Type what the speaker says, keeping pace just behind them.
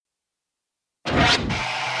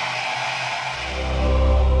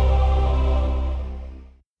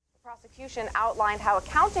prosecution outlined how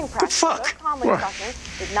accounting practices fuck?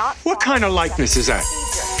 did not. What kind of likeness is that?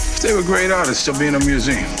 If they were great artists, they'll be in a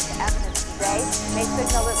museum. Evidence today may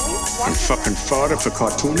signal at least one. I'm fucking fodder for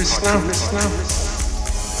cartoonists now.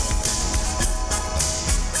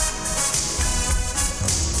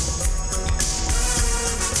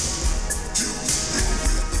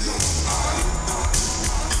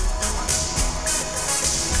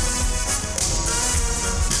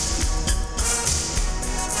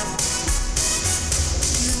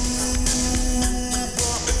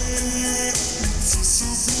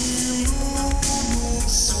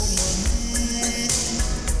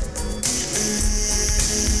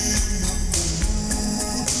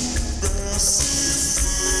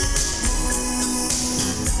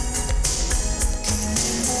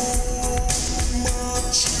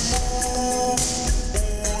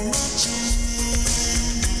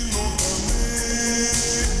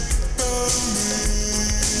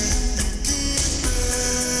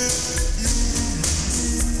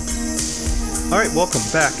 Alright, welcome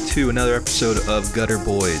back to another episode of Gutter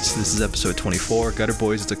Boys. This is episode 24. Gutter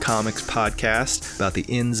Boys is a comics podcast about the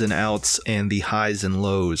ins and outs and the highs and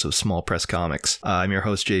lows of small press comics. I'm your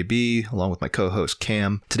host, JB, along with my co-host,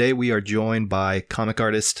 Cam. Today we are joined by comic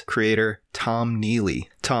artist, creator, Tom Neely.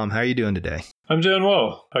 Tom, how are you doing today? I'm doing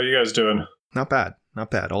well. How are you guys doing? Not bad,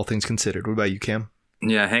 all things considered. What about you, Cam?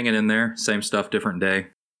 Yeah, hanging in there. Same stuff, different day.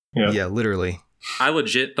 Yeah, literally. I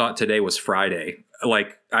legit thought today was Friday.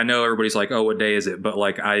 Like, I know everybody's like, oh, what day is it? But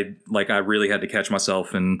I really had to catch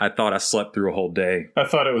myself, and I thought I slept through a whole day. I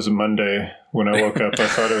thought it was a Monday when I woke up. I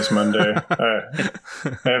thought it was Monday.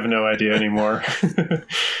 I have no idea anymore.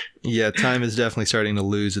 Yeah, time is definitely starting to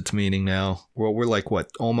lose its meaning now. We're like,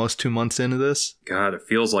 what, almost 2 months into this? God, it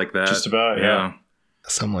feels like that. Just about, yeah.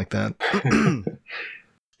 Something like that.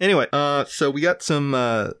 Anyway, so we got some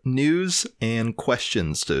news and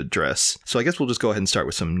questions to address. So I guess we'll just go ahead and start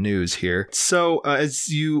with some news here. So as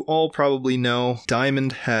you all probably know,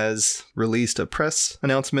 Diamond has released a press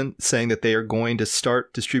announcement saying that they are going to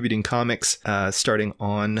start distributing comics starting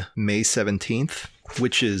on May 17th,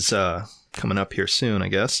 which is coming up here soon, I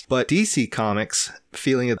guess. But DC Comics,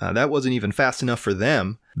 feeling that wasn't even fast enough for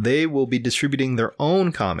them, they will be distributing their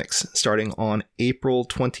own comics starting on April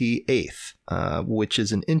 28th, which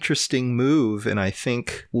is an interesting move, and I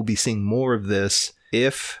think we'll be seeing more of this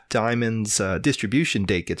if Diamond's distribution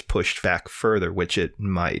date gets pushed back further, which it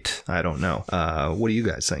might. I don't know. What do you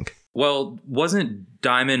guys think? Well, wasn't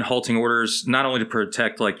Diamond halting orders not only to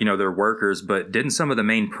protect, their workers, but didn't some of the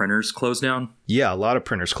main printers close down? Yeah, a lot of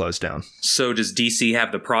printers closed down. So does DC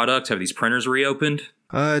have the product? Have these printers reopened?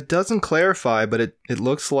 It doesn't clarify, but it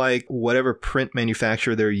looks like whatever print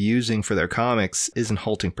manufacturer they're using for their comics isn't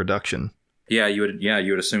halting production. Yeah, you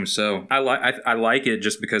would assume so. I like it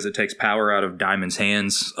just because it takes power out of Diamond's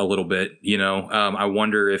hands a little bit. I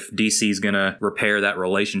wonder if DC's gonna repair that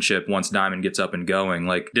relationship once Diamond gets up and going.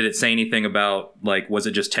 Like, did it say anything about was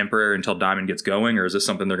it just temporary until Diamond gets going, or is this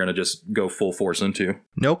something they're gonna just go full force into?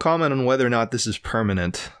 No comment on whether or not this is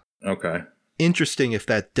permanent. Okay. Interesting if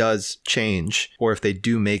that does change, or if they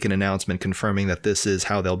do make an announcement confirming that this is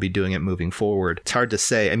how they'll be doing it moving forward. It's hard to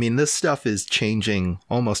say. I mean, this stuff is changing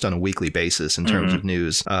almost on a weekly basis in terms of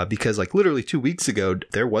news, because literally 2 weeks ago,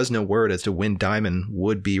 there was no word as to when Diamond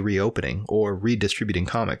would be reopening or redistributing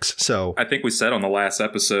comics. So I think we said on the last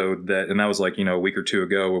episode that, and that was a week or two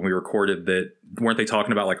ago when we recorded, that weren't they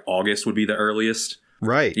talking about August would be the earliest?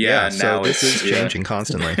 Right. Yeah. So this is changing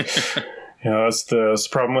constantly. That's the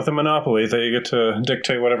problem with a monopoly, that you get to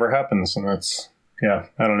dictate whatever happens, and that's, I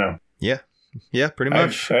don't know. Yeah, pretty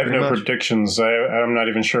much. I have no predictions. I'm not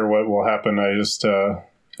even sure what will happen.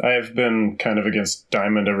 I have been kind of against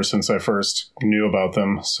Diamond ever since I first knew about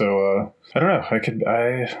them, so I don't know.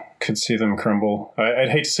 I could see them crumble. I'd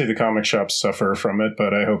hate to see the comic shops suffer from it,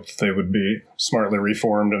 but I hope that they would be smartly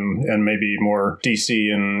reformed, and maybe more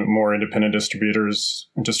DC and more independent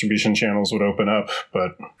distribution channels would open up,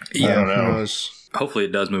 but I don't know. Hopefully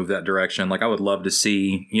it does move that direction. I would love to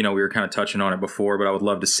see, we were kind of touching on it before, but I would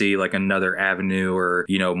love to see another avenue or,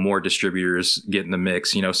 more distributors get in the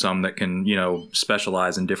mix, some that can,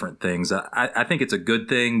 specialize in different things. I think it's a good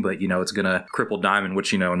thing, but, it's going to cripple Diamond,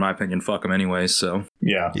 which, in my opinion, fuck them anyways. So,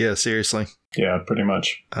 yeah. Yeah, seriously. Yeah, pretty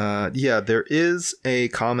much. There is a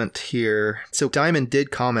comment here. So Diamond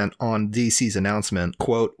did comment on DC's announcement,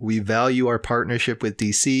 quote, "We value our partnership with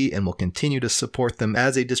DC and will continue to support them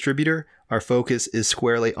as a distributor. Our focus is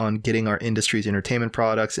squarely on getting our industry's entertainment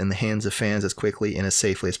products in the hands of fans as quickly and as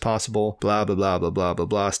safely as possible. Blah, blah, blah, blah, blah, blah,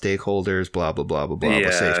 blah. Stakeholders, blah, blah, blah, blah, blah,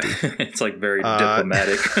 blah, safety." It's very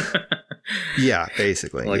diplomatic. Yeah,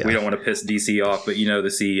 basically. We don't want to piss DC off, but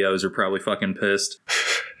the CEOs are probably fucking pissed.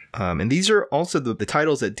 And these are also the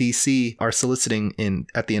titles that DC are soliciting in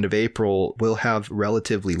at the end of April will have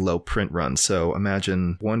relatively low print runs. So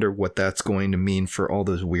wonder what that's going to mean for all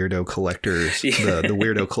those weirdo collectors, the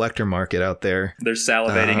weirdo collector market out there. They're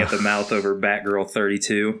salivating at the mouth over Batgirl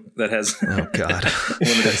 32 that has oh god,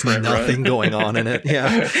 there's nothing going on in it.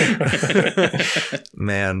 Yeah.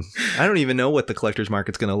 Man, I don't even know what the collector's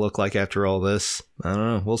market's going to look like after all this. I don't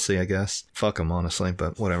know. We'll see, I guess. Fuck them, honestly,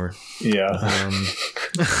 but whatever. Yeah.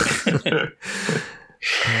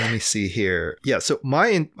 Let me see here. Yeah, so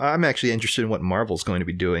I'm actually interested in what Marvel's going to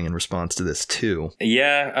be doing in response to this too.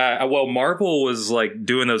 Yeah, well, Marvel was like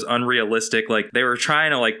doing those unrealistic, like they were trying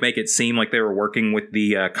to like make it seem like they were working with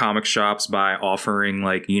the comic shops by offering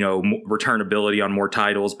like, you know, returnability on more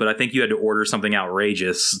titles. But I think you had to order something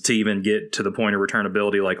outrageous to even get to the point of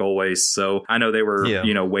returnability, like always. So I know they were,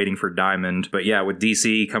 you know, waiting for Diamond. But yeah, with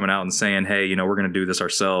DC coming out and saying, hey, you know, we're going to do this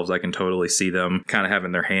ourselves, I can totally see them kind of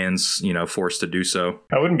having their hands, you know, forced to do so.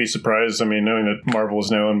 I wouldn't be surprised, I mean, knowing that Marvel is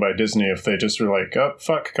now owned by Disney, if they just were like, oh,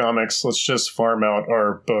 fuck comics, let's just farm out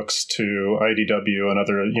our books to IDW and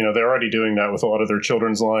other, you know, they're already doing that with a lot of their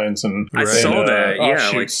children's lines. And I saw that, yeah.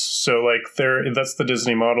 Like, so, like, that's the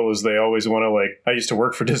Disney model is they always want to, like, I used to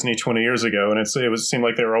work for Disney 20 years ago, and it seemed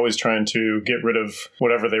like they were always trying to get rid of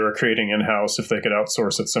whatever they were creating in-house if they could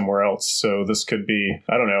outsource it somewhere else. So this could be,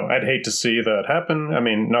 I don't know, I'd hate to see that happen. I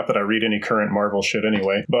mean, not that I read any current Marvel shit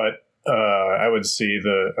anyway, but I would see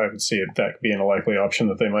that being a likely option,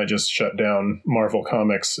 that they might just shut down Marvel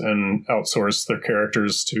Comics and outsource their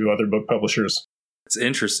characters to other book publishers. It's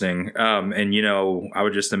interesting. And, you know, I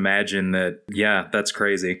would just imagine that, yeah, that's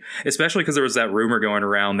crazy. Especially because there was that rumor going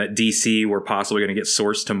around that DC were possibly going to get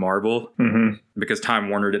sourced to Marvel because Time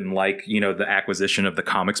Warner didn't like, you know, the acquisition of the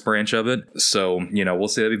comics branch of it. So, you know, we'll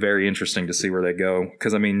see. It'll be very interesting to see where they go.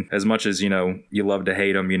 Because, I mean, as much as, you know, you love to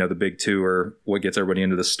hate them, you know, the big two are what gets everybody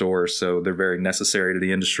into the store. So they're very necessary to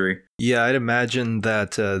the industry. Yeah, I'd imagine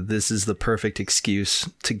that this is the perfect excuse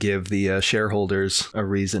to give the shareholders a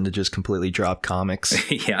reason to just completely drop comics.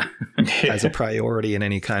 Yeah. As a priority in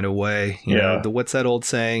any kind of way. You know, what's that old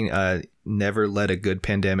saying? Never let a good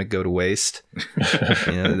pandemic go to waste.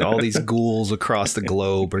 You know, all these ghouls across the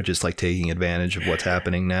globe are just like taking advantage of what's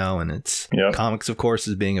happening now. And it's comics, of course,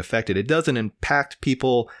 is being affected. It doesn't impact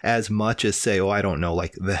people as much as, say, I don't know,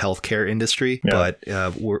 like the healthcare industry. But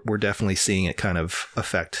we're definitely seeing it kind of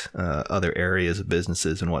affect other areas of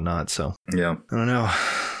businesses and whatnot. So yeah, I don't know.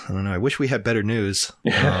 I wish we had better news.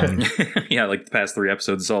 Yeah, like the past 3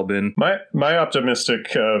 episodes, it's all been. My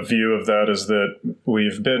optimistic view of that is that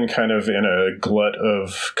we've been kind of in a glut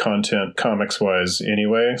of content comics-wise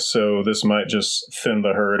anyway, so this might just thin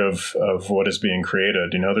the herd of what is being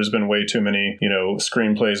created. You know, there's been way too many, you know,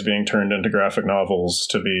 screenplays being turned into graphic novels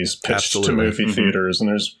to be pitched to movie theaters, and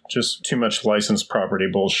there's just too much licensed property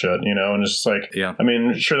bullshit, you know, and it's just like, I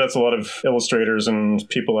mean, sure, that's a lot of illustrators and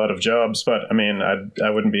people out of jobs, but I mean, I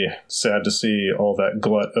wouldn't be sad to see all that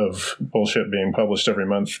glut of bullshit being published every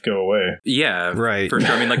month go away. Yeah, right. For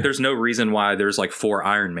sure. I mean, like, there's no reason why there's like 4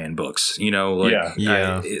 Iron Man books, you know?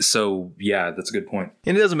 Like, so, yeah, that's a good point.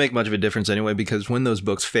 And it doesn't make much of a difference anyway, because when those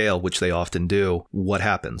books fail, which they often do, what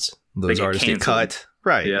happens? Those artists get cut.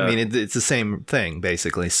 Right. Yeah. I mean, it's the same thing,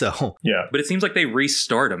 basically. So, yeah. But it seems like they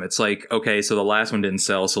restart them. It's like, okay, so the last one didn't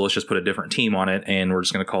sell, so let's just put a different team on it. And we're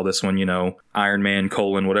just going to call this one, you know, Iron Man :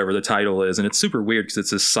 whatever the title is. And it's super weird because it's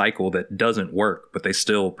this cycle that doesn't work, but they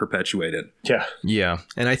still perpetuate it. Yeah. Yeah.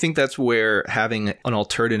 And I think that's where having an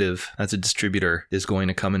alternative as a distributor is going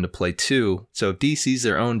to come into play too. So if DC's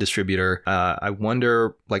their own distributor, I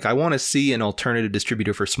wonder, like, I want to see an alternative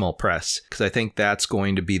distributor for small press, because I think that's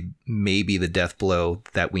going to be maybe the death blow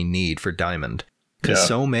that we need for Diamond. Because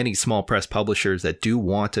so many small press publishers that do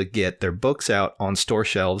want to get their books out on store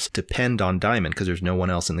shelves depend on Diamond, because there's no one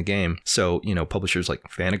else in the game. So, you know, publishers like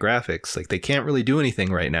Fantagraphics, like, they can't really do anything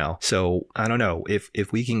right now. So I don't know,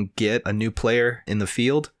 if we can get a new player in the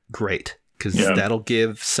field, great. Because that'll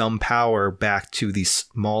give some power back to these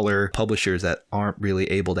smaller publishers that aren't really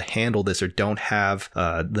able to handle this or don't have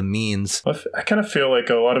the means. I kind of feel like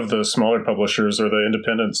a lot of the smaller publishers or the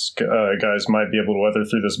independents guys might be able to weather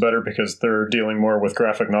through this better, because they're dealing more with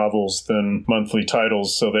graphic novels than monthly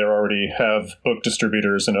titles. So they already have book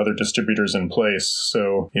distributors and other distributors in place.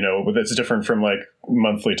 So, you know, it's different from like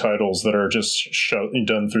monthly titles that are just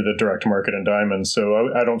done through the direct market and Diamond. So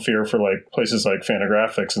I don't fear for like places like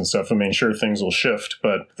Fantagraphics and stuff. I mean, sure, sure things will shift,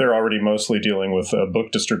 but they're already mostly dealing with a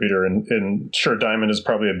book distributor, and sure, Diamond is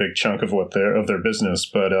probably a big chunk of their business,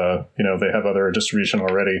 but they have other distribution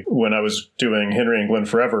already. When I was doing Henry and Glenn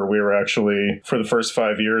Forever, we were actually, for the first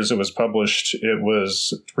 5 years it was published, it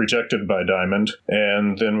was rejected by Diamond,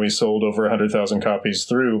 and then we sold over 100,000 copies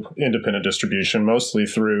through independent distribution, mostly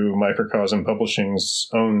through Microcosm Publishing's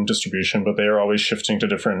own distribution, but they are always shifting to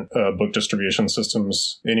different book distribution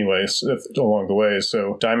systems anyways along the way.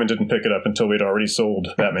 So Diamond didn't pick it up until we'd already sold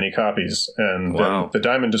that many copies, and Wow. the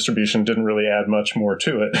Diamond distribution didn't really add much more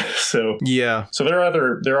to it. So there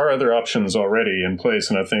are other options already in place,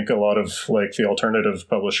 and I think a lot of like the alternative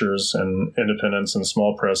publishers and independents and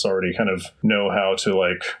small press already kind of know how to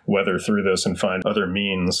like weather through this and find other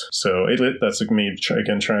means. So that's like me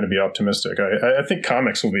again trying to be optimistic. I think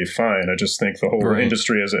comics will be fine. I just think the whole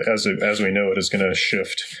industry as we know it is going to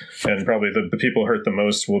shift, and probably the people hurt the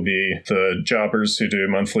most will be the jobbers who do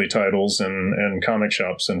monthly titles and comic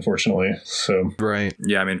shops, unfortunately. So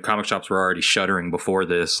Yeah, I mean, comic shops were already shuttering before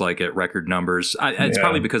this, like at record numbers. It's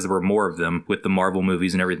probably because there were more of them with the Marvel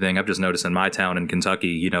movies and everything. I've just noticed in my town in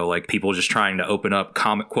Kentucky, like people just trying to open up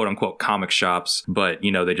quote unquote comic shops, but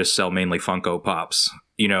they just sell mainly Funko Pops.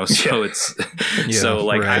 So it's so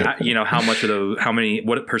like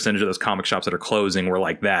what percentage of those comic shops that are closing were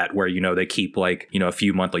like that, where they keep like a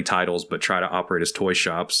few monthly titles but try to operate as toy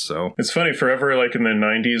shops. So it's funny, forever like in the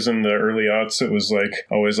 90s and the early aughts, it was like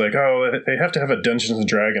always like, oh, they have to have a Dungeons and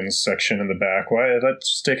Dragons section in the back. Why?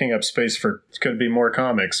 That's taking up space for could be more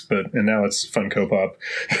comics, and now it's Funko Pop.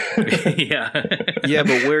 Yeah,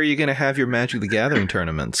 but where are you going to have your Magic the Gathering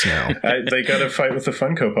tournaments now? They got to fight with the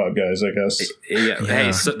Funko Pop guys, I guess.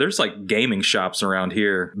 Hey, so there's like gaming shops around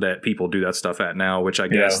here that people do that stuff at now, which I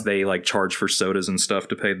guess they like charge for sodas and stuff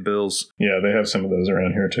to pay the bills. Yeah, they have some of those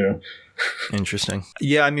around here too. Interesting.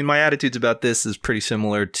 Yeah, I mean, my attitudes about this is pretty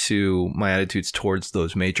similar to my attitudes towards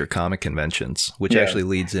those major comic conventions, which actually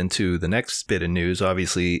leads into the next bit of news.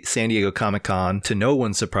 Obviously, San Diego Comic-Con, to no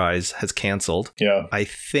one's surprise, has canceled. Yeah. I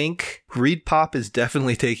think Reed Pop is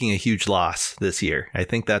definitely taking a huge loss this year. I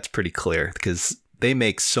think that's pretty clear because they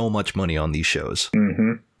make so much money on these shows.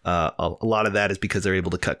 Mm-hmm. A lot of that is because they're able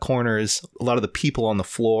to cut corners. A lot of the people on the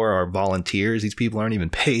floor are volunteers. These people aren't even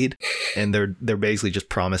paid, and they're basically just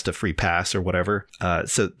promised a free pass or whatever.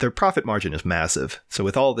 So their profit margin is massive. So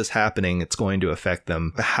with all this happening, it's going to affect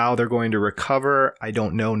them. How they're going to recover, I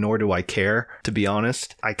don't know, nor do I care, to be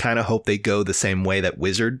honest. I kind of hope they go the same way that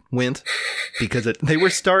Wizard went, because they were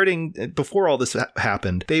starting, before all this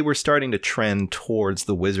happened, they were starting to trend towards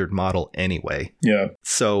the Wizard model anyway. Yeah.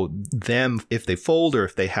 So them, if they fold or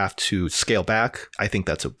if they have to scale back, I think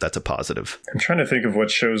that's a positive. I'm trying to think of what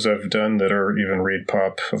shows I've done that are even Reed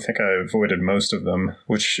Pop. I think I avoided most of them.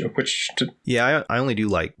 Yeah, I only do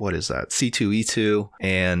like, what is that? C2E2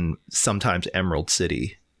 and sometimes Emerald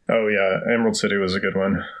City. Oh yeah, Emerald City was a good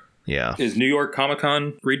one. Yeah. Is New York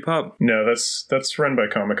Comic-Con Reed Pop? No, that's run by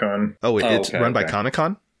Comic-Con. Oh, it's run by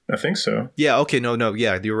Comic-Con? I think so. Yeah, okay, no,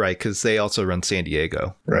 yeah, you're right, because they also run San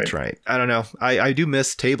Diego. Right. That's right. I don't know. I do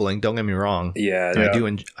miss tabling, don't get me wrong. Yeah.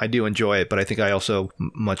 I do enjoy it, but I think I also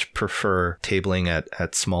much prefer tabling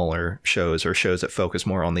at smaller shows or shows that focus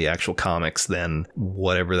more on the actual comics than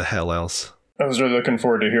whatever the hell else. I was really looking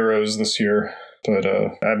forward to Heroes this year, but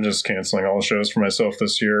I'm just canceling all the shows for myself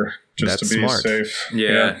this year. Just That's to be smart. safe.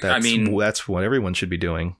 Yeah. That's what everyone should be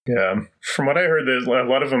doing. Yeah. From what I heard, there's a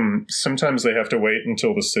lot of them, sometimes they have to wait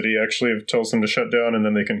until the city actually tells them to shut down, and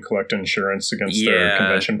then they can collect insurance against their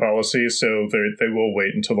convention policy. So they will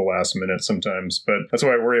wait until the last minute sometimes. But that's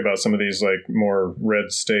why I worry about some of these like more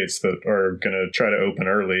red states that are going to try to open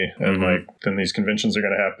early. And like then these conventions are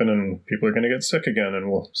going to happen and people are going to get sick again, and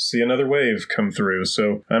we'll see another wave come through.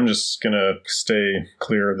 So I'm just going to stay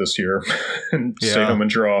clear this year and stay home and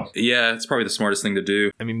draw. Yeah, it's probably the smartest thing to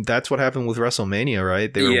do. I mean, that's what happened with WrestleMania,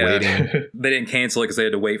 right? They were waiting. They didn't cancel it because they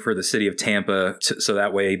had to wait for the city of Tampa so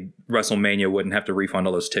that way WrestleMania wouldn't have to refund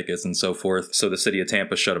all those tickets and so forth. So the city of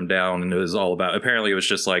Tampa shut them down, and it was all about, apparently it was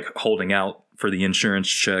just like holding out for the insurance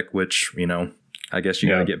check, which, I guess you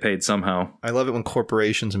got to get paid somehow. I love it when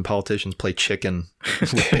corporations and politicians play chicken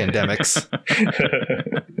with pandemics.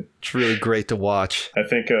 It's really great to watch. I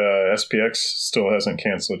think SPX still hasn't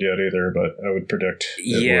canceled yet either, but I would predict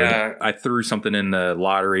it would. I threw something in the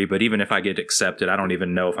lottery, but even if I get accepted, I don't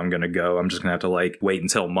even know if I'm going to go. I'm just going to have to like wait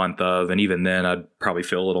until month of, and even then I'd probably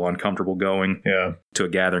feel a little uncomfortable going to a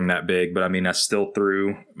gathering that big. But I mean, I still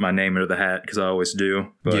threw my name into the hat because I always do.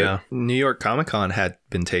 But New York Comic-Con had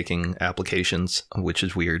been taking applications, which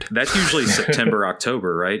is weird. That's usually September,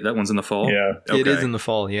 October, right? That one's in the fall? Yeah. Okay. It is in the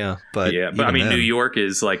fall, yeah. But I mean, New York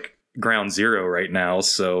is like ground zero right now.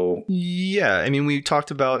 So Yeah, I mean, we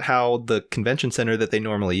talked about how the convention center that they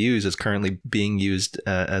normally use is currently being used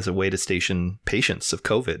as a way to station patients of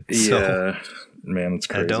COVID. So yeah, man, it's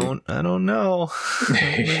crazy. I don't know.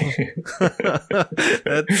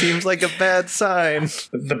 That seems like a bad sign.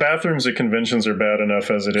 The bathrooms at conventions are bad enough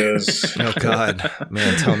as it is. Oh God,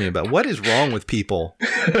 man, tell me about what is wrong with people.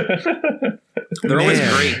 They're always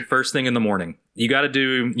Man. great first thing in the morning. You got to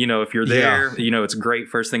do, if you're there, it's great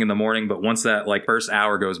first thing in the morning. But once that like first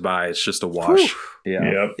hour goes by, it's just a wash.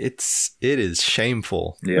 Yeah. Yep. It is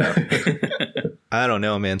shameful. Yeah. I don't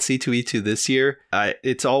know, man. C2E2 this year,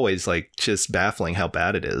 it's always like just baffling how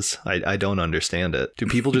bad it is. I don't understand it. Do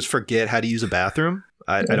people just forget how to use a bathroom?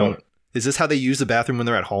 I don't. Is this how they use the bathroom when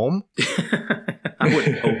they're at home? I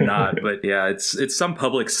would hope not, but yeah, it's some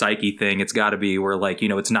public psyche thing. It's got to be where like,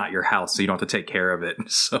 it's not your house, so you don't have to take care of it.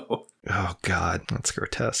 So, Oh God, that's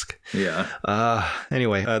grotesque. yeah.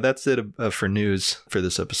 Anyway, that's it for news for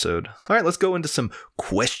this episode. All right, let's go into some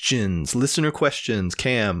questions, listener questions.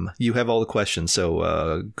 Cam, you have all the questions,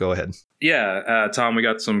 so go ahead. Yeah, Tom, we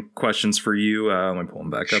got some questions for you. Let me pull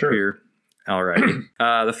them back up here. All right.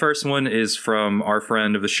 The first one is from our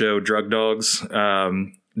friend of the show, Drug Dogs.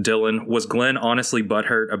 Dylan, was Glenn honestly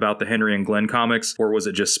butthurt about the Henry and Glenn comics, or was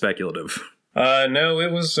it just speculative? No,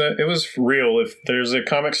 it was real. If there's a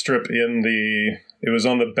comic strip it was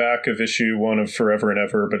on the back of issue 1 of Forever and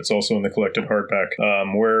Ever, but it's also in the collected hardback,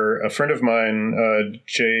 where a friend of mine,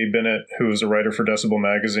 Jay Bennett, who is a writer for Decibel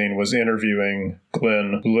Magazine, was interviewing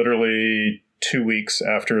Glenn literally 2 weeks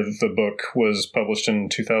after the book was published in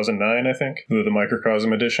 2009, I think, the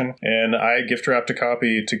Microcosm edition. And I gift wrapped a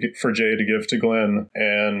copy for Jay to give to Glenn.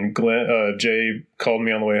 And Jay called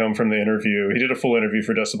me on the way home from the interview. He did a full interview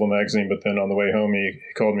for Decibel Magazine, but then on the way home, he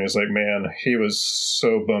called me. He was like, man, he was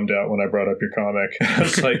so bummed out when I brought up your comic. I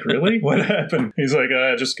was like, really? What happened? He's like,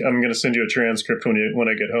 I'm going to send you a transcript when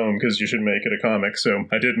I get home because you should make it a comic. So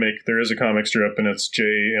I did there is a comic strip, and it's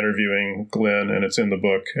Jay interviewing Glenn, and it's in the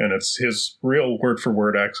book, and it's his real word for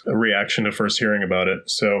word reaction to first hearing about it.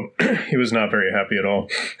 So he was not very happy at all.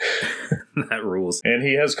 That rules. And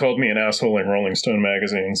he has called me an asshole in Rolling Stone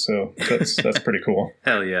magazine, so that's pretty cool.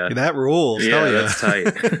 Hell yeah. That rules. Yeah, Hell yeah. that's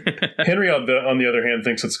tight. Henry, on the other hand,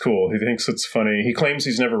 thinks it's cool. He thinks it's funny. He claims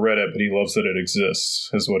he's never read it, but he loves that it exists,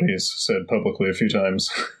 is what he's said publicly a few times.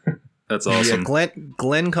 That's awesome. Yeah,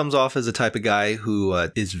 Glenn comes off as a type of guy who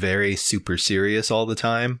is very super serious all the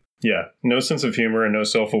time. Yeah, no sense of humor and no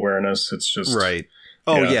self-awareness. It's just... Right.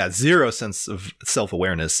 Oh, yeah. Zero sense of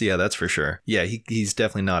self-awareness. Yeah, that's for sure. Yeah, he's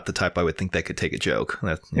definitely not the type I would think that could take a joke.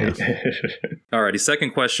 Alrighty,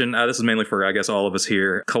 second question. This is mainly for, I guess, all of us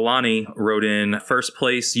here. Kalani wrote in, first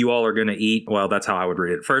place you all are going to eat. Well, that's how I would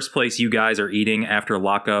read it. First place you guys are eating after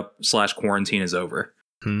lockup/quarantine is over.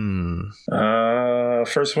 First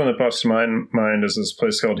one that pops to mind is this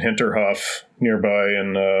place called Hinterhof nearby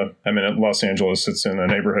in Los Angeles. It's in a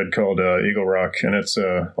neighborhood called Eagle Rock, and it's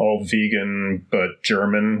all vegan but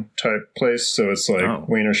German type place. So it's like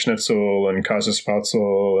Wiener Schnitzel and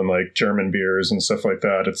Käsespätzle and like German beers and stuff like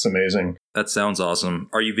that. It's amazing. That sounds awesome.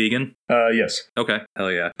 Are you vegan? Yes. Okay.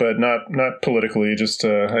 Hell yeah. But not politically. Just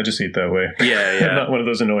I just eat that way. Yeah. I'm not one of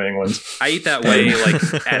those annoying ones. I eat that way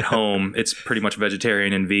like at home. It's pretty much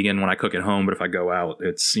vegetarian and vegan when I cook at home. But if I go out,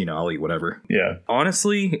 it's I'll eat whatever. Yeah.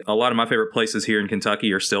 Honestly, a lot of my favorite places here in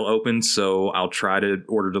Kentucky are still open, so I'll try to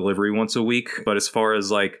order delivery once a week. But as far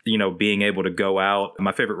as being able to go out,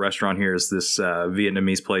 my favorite restaurant here is this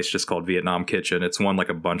Vietnamese place just called Vietnam Kitchen. It's won like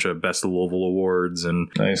a bunch of Best of Louisville awards, and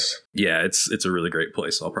nice. Yeah, it's a really great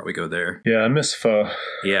place. So I'll probably go there. Yeah, I miss pho.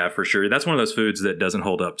 Yeah, for sure. That's one of those foods that doesn't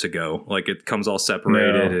hold up to go. Like it comes all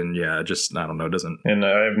separated, and just I don't know, it doesn't. And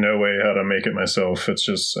I have no way how to make it myself. It's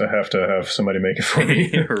just I have to have somebody make it for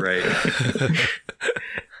me. Right.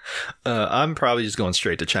 I'm probably just going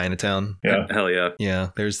straight to Chinatown. Yeah. Hell yeah. Yeah.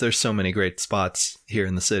 There's so many great spots here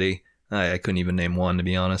in the city. I couldn't even name one, to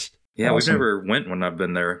be honest. Yeah, awesome. We've never went when I've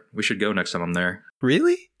been there. We should go next time I'm there.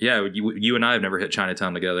 Really? Yeah, you and I have never hit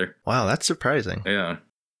Chinatown together. Wow, that's surprising. Yeah.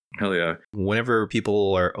 Hell yeah. Whenever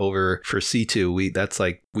people are over for C2,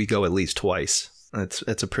 we go at least twice.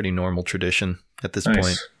 That's a pretty normal tradition at this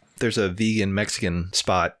point. There's a vegan Mexican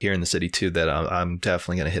spot here in the city too that I'm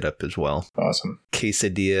definitely going to hit up as well. Awesome.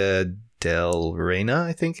 Quesadilla del Reina,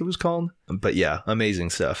 I think it was called. But yeah,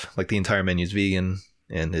 amazing stuff. Like the entire menu's vegan,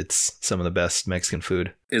 and it's some of the best Mexican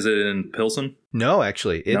food. Is it in Pilsen? No,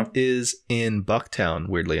 actually. It is in Bucktown,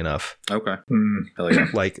 weirdly enough. Okay. Hell yeah.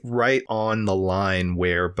 Like right on the line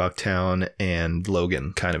where Bucktown and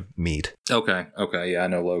Logan kind of meet. Okay. Yeah, I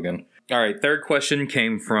know Logan. All right. Third question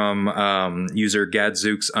came from user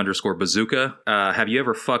Gadzooks_bazooka. Have you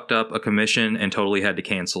ever fucked up a commission and totally had to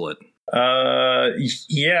cancel it?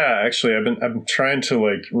 Yeah, actually, I'm trying to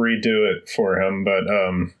like redo it for him, but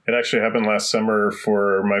it actually happened last summer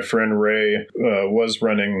for my friend Ray. He was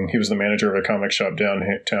the manager of a comic shop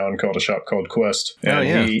downtown called a shop called Quest,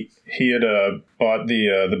 and he had bought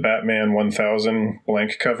the Batman 1000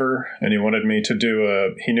 blank cover, and he wanted me to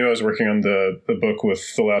do he knew I was working on the book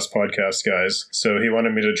with the Last Podcast guys, so he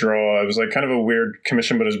wanted me to draw. It was like kind of a weird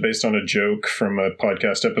commission, but it was based on a joke from a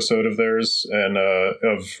podcast episode of theirs, and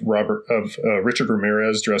of Richard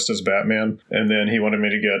Ramirez dressed as Batman, and then he wanted me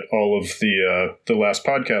to get all of the Last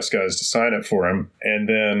Podcast guys to sign it for him, and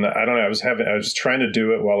then I don't know, I was trying to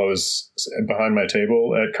do it while I was behind my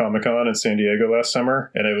table at Comic-Con in San Diego last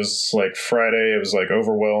summer, and it was like Friday. It was like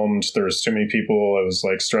overwhelmed. There was too many people. I was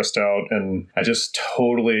like stressed out, and I just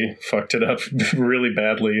totally fucked it up really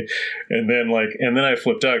badly. And then I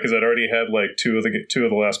flipped out because I'd already had like two of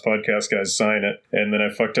the Last Podcast guys sign it, and then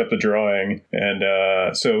I fucked up the drawing.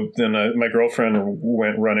 And so then my girlfriend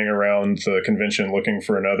went running around the convention looking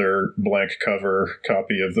for another blank cover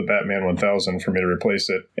copy of the Batman 1000 for me to replace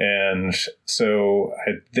it. And so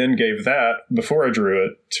I then gave that before I drew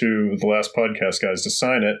it to the Last Podcast guys to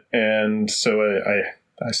sign it. And so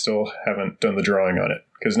I still haven't done the drawing on it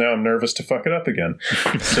because now I'm nervous to fuck it up again.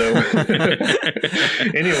 So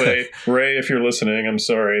anyway, Ray, if you're listening, I'm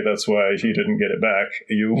sorry. That's why you didn't get it back.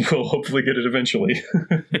 You will hopefully get it eventually.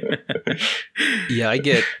 Yeah, I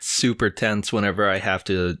get super tense whenever I have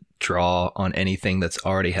to draw on anything that's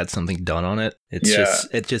already had something done on it. It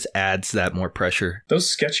just adds that more pressure. Those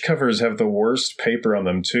sketch covers have the worst paper on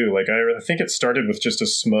them too. Like I think it started with just a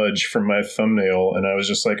smudge from my thumbnail, and I was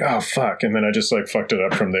just like, oh fuck, and then I just like fucked it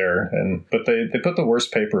up from there. But they put the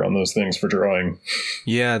worst paper on those things for drawing.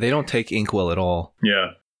 Yeah, they don't take ink well at all.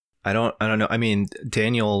 Yeah. I don't know. I mean,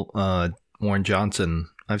 Daniel Warren Johnson,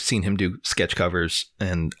 I've seen him do sketch covers,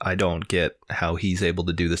 and I don't get how he's able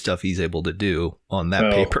to do the stuff he's able to do on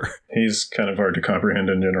that paper. He's kind of hard to comprehend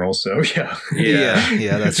in general, so yeah.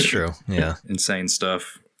 Yeah, that's true. Yeah. Insane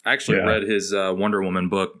stuff. I actually read his Wonder Woman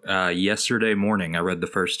book yesterday morning. I read the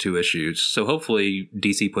first 2 issues. So hopefully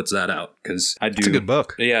DC puts that out because I do. It's a good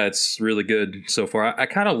book. Yeah, it's really good so far. I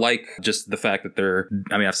kind of like just the fact that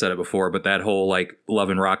I've said it before, but that whole like Love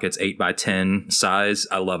and Rockets 8x10 size,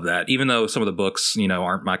 I love that. Even though some of the books,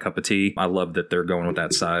 aren't my cup of tea, I love that they're going with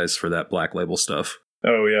that size for that Black Label stuff.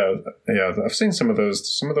 Oh, yeah. I've seen some of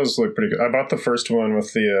those. Some of those look pretty good. I bought the first one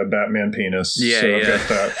with the Batman penis. Yeah, so I've got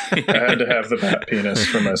that. I had to have the Bat penis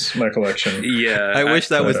for my collection. Yeah. I wish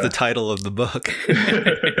that was the title of the book.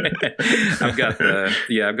 I've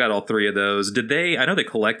got all 3 of those. I know they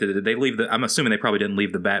collected it. Did they leave I'm assuming they probably didn't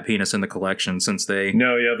leave the Bat penis in the collection since they...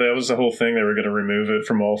 No, yeah, that was the whole thing. They were going to remove it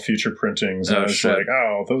from all future printings. And I was like,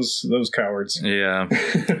 oh, those cowards. Yeah.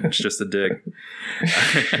 It's just a dig.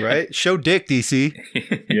 Right? Show dick, DC.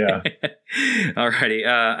 Yeah. Alrighty.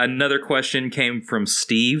 Another question came from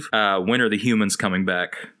Steve. When are the humans coming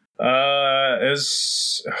back?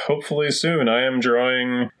 As hopefully soon. I am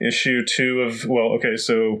drawing issue 2 of,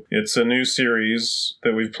 so it's a new series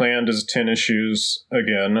that we've planned as 10 issues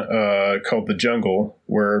again, called The Jungle,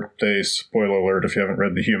 where they, spoiler alert if you haven't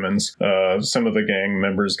read The Humans, some of the gang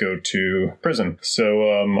members go to prison. So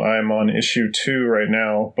I'm on issue 2 right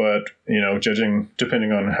now, but,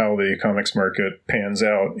 depending on how the comics market pans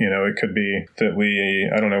out, it could be that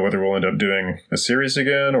I don't know whether we'll end up doing a series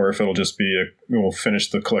again, or if it'll just be we'll finish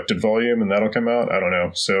the collected volume and that'll come out. I don't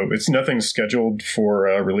know. So it's nothing scheduled for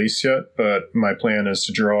release yet, but my plan is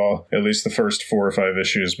to draw at least the first 4 or 5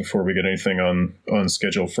 issues before we get anything on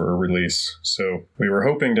schedule for a release. So we were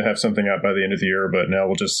hoping to have something out by the end of the year, but now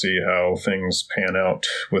we'll just see how things pan out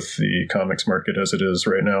with the comics market as it is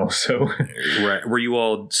right now. So right. Were you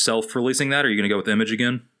all self-releasing that, or are you going to go with Image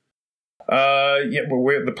again?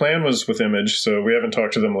 The plan was with Image, so we haven't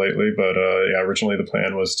talked to them lately, but originally the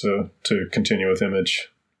plan was to continue with Image.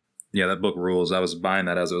 Yeah, that book rules. I was buying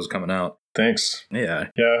that as it was coming out. Thanks. Yeah.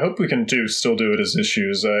 Yeah, I hope we can still do it as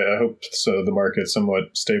issues. I hope so the market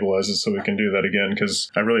somewhat stabilizes so we can do that again, because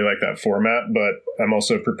I really like that format, but I'm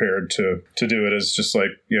also prepared to do it as just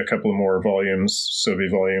like a couple of more volumes. So it'd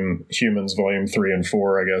be Humans Volume 3 and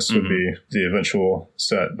 4, I guess, would be the eventual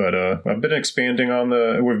set. But we've been expanding on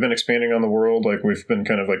the world. Like we've been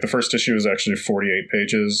kind of like, the first issue is actually 48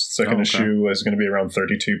 pages. The second issue is going to be around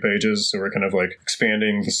 32 pages. So we're kind of like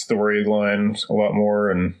expanding the storyline a lot more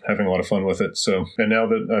and having a lot of fun fun with it. So, and now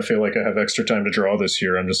that I feel like I have extra time to draw this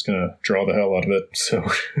year, I'm just going to draw the hell out of it. So,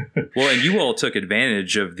 well, and you all took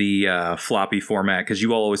advantage of the floppy format because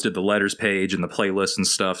you all always did the letters page and the playlist and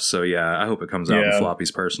stuff. So, yeah, I hope it comes out in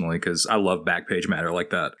floppies personally because I love back page matter like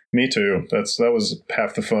that. Me too. That was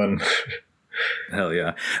half the fun. Hell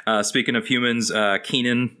yeah. Speaking of humans,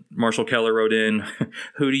 Keenan Marshall Keller wrote in,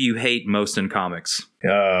 who do you hate most in comics?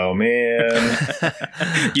 Oh, man.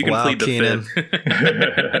 You can plead the Keenan. fifth.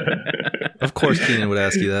 Of course Keenan would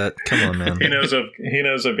ask you that. Come on, man. He knows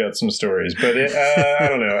I've got some stories, but I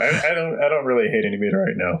don't know. I don't really hate anybody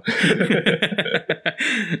right now.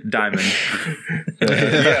 Diamond.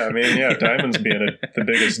 Diamond's being the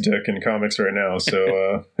biggest dick in comics right now.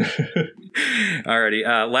 So, alrighty.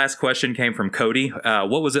 Last question came from Cody.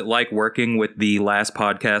 What was it like working with the last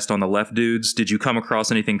podcast on the Left Dudes? Did you come across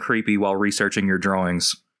anything creepy while researching your drawings?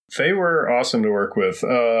 They were awesome to work with.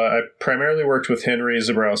 I primarily worked with Henry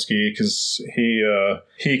Zabrowski because he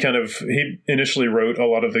initially wrote a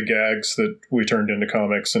lot of the gags that we turned into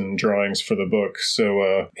comics and drawings for the book.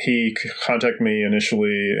 So he contacted me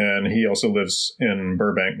initially, and he also lives in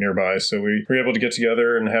Burbank nearby. So we were able to get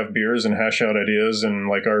together and have beers and hash out ideas, and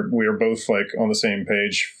we were both like on the same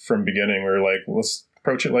page from beginning. We were like, let's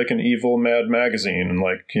approach it like an evil mad magazine, and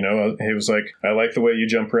he was like, I like the way you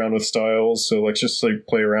jump around with styles, so let's just like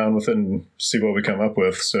play around with it and see what we come up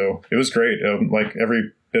with. So it was great, like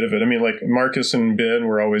every bit of it. I mean, like Marcus and Ben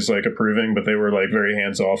were always like approving, but they were like very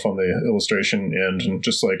hands off on the illustration end, and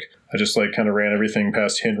I just kind of ran everything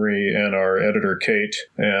past Henry and our editor Kate,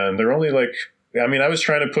 and they're only like, I mean, I was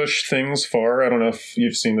trying to push things far. I don't know if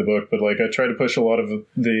you've seen the book, but like I tried to push a lot of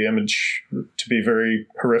the image to be very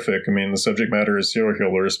horrific. I mean, the subject matter is serial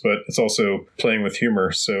killers, but it's also playing with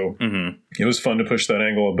humor. So It was fun to push that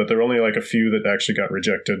angle, but there were only like a few that actually got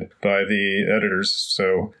rejected by the editors.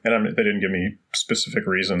 So, and they didn't give me specific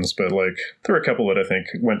reasons, but like there were a couple that I think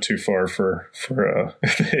went too far for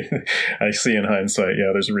I see in hindsight,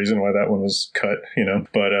 yeah, there's a reason why that one was cut,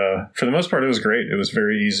 but for the most part, it was great. It was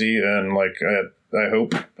very easy. And like, I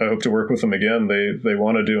hope to work with them again. They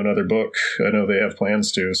want to do another book. I know they have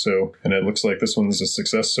plans to. So, and it looks like this one's a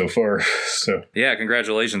success so far. So yeah,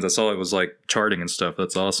 congratulations! I saw it was like charting and stuff.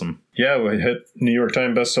 That's awesome. Yeah, we hit New York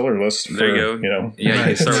Times bestseller list. There you go. Yeah, you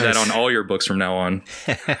can start that on all your books from now on.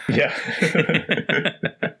 Yeah.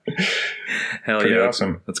 Hell Pretty yeah,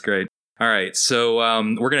 awesome. That's great. All right, so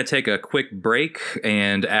we're going to take a quick break,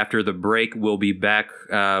 and after the break, we'll be back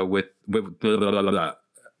with blah, blah, blah, blah, blah.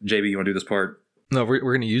 JB, you want to do this part? No, we're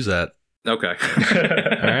going to use that. Okay. All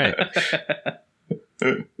right.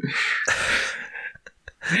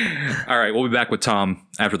 All right, we'll be back with Tom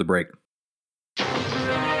after the break.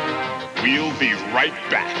 We'll be right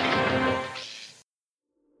back.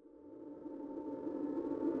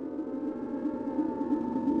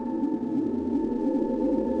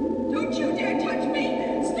 Don't you dare touch me!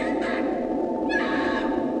 Stand back!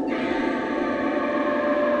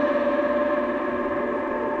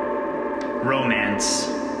 Romance,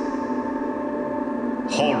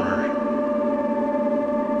 horror,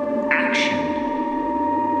 action,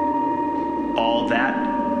 all that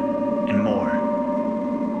and more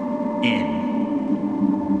in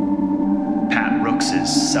Pat Rooks's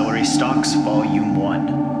Celery Stalks Volume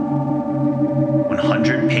 1.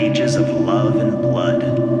 100 pages of love and blood.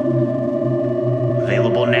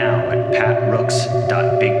 Available now at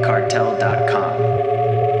patrooks.bigcartel.com.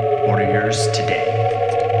 Order yours today.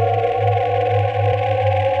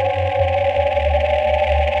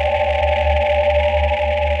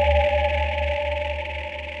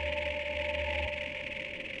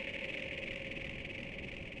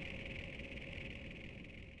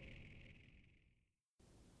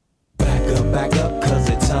 Back up, cause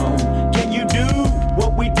it's on. Can you do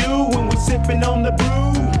what we do when we're sipping on the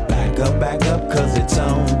brew? Back up, cause it's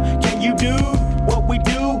on. Can you do what we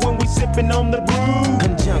do when we sipping on the brew?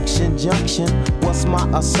 Conjunction, junction, what's my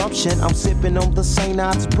assumption? I'm sipping on the St.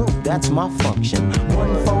 Ides brew, that's my function.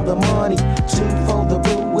 1 for the money, 2 for the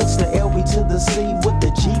brew. It's the LB to the C with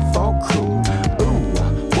the G-Funk crew. Ooh,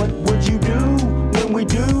 what would you do when we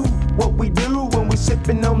do what we do when we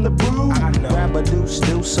sipping on the brew? Grab a deuce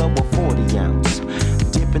of a 40 ounce.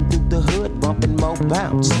 Dipping through the hood, bumping more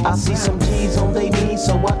bounce. I see some G's on they knees,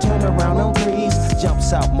 so I turn around on 3s.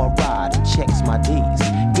 Jumps out my ride and checks my D's.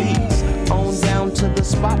 D's on down to the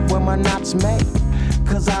spot where my knots made.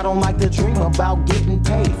 Cause I don't like to dream about getting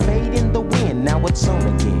paid. Fade in the wind, now it's on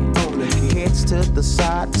again. Heads to the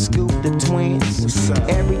side, scoop the twins.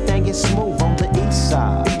 Everything is smooth on the east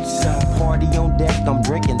side. Party on deck, I'm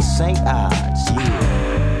drinking St. Ides, yeah.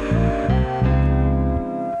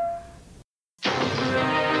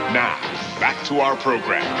 Now, back to to our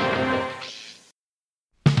program.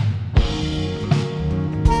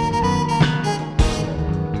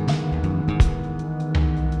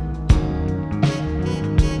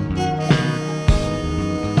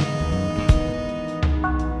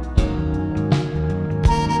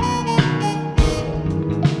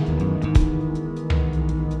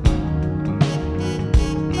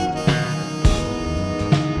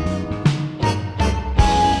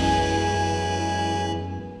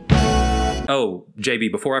 Oh,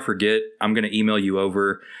 JB, before I forget, I'm going to email you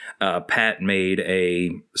over. Pat made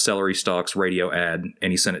a Celery Stalks radio ad,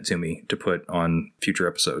 and he sent it to me to put on future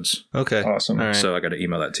episodes. Okay. Awesome. All right. So I got to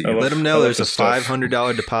email that to you. Let him know there's a this stuff.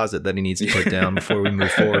 $500 deposit that he needs to put down before we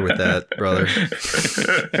move forward with that, brother.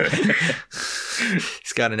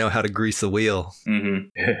 He's got to know how to grease the wheel.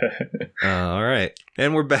 Mm-hmm. All right.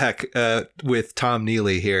 And we're back with Tom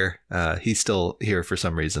Neely here. He's still here for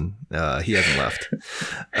some reason. He hasn't left.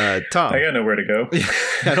 Tom. I got nowhere to go.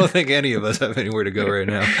 I don't think any of us have anywhere to go right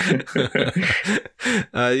now.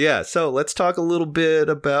 Yeah, so let's talk a little bit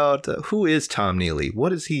about who is Tom Neely?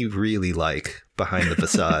 What is he really like behind the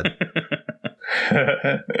facade?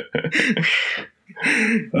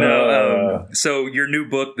 No. So your new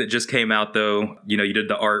book that just came out, though, you know, you did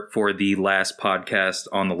the art for the last podcast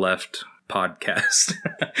on the left podcast.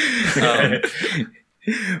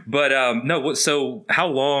 No. So how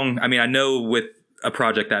long? I mean, I know with a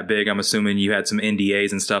project that big, I'm assuming you had some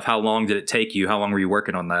NDAs and stuff. How long did it take you? How long were you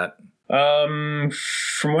working on that?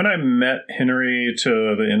 From when I met Henry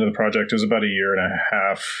to the end of the project, it was about a year and a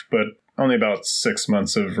half, but only about 6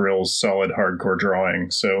 months of real solid hardcore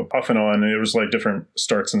drawing. So off and on, it was like different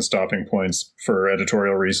starts and stopping points for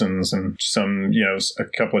editorial reasons, and some, you know, a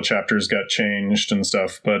couple of chapters got changed and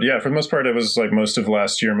stuff. But yeah, for the most part, it was like most of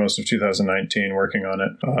last year, most of 2019 working on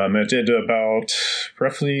it. I did about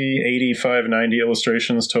roughly 85, 90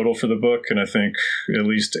 illustrations total for the book, and I think at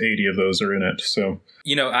least 80 of those are in it. So,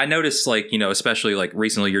 you know, I noticed, like, you know, especially like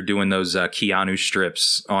recently you're doing those Keanu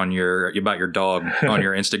strips on about your dog on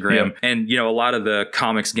your Instagram. Yeah. And, you know, a lot of the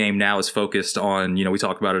comics game now is focused on, you know, we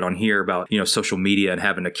talk about it on here about, you know, social media and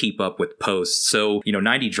having to keep up with posts. So, you know,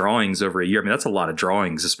 90 drawings over a year. I mean, that's a lot of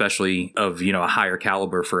drawings, especially of, you know, a higher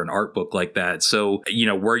caliber for an art book like that. So, you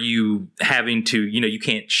know, were you having to, you know, you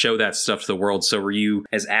can't show that stuff to the world. So were you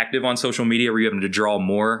as active on social media? Were you having to draw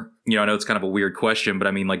more? You know, I know it's kind of a weird question, but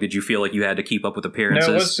I mean, like, did you feel like you had to keep up with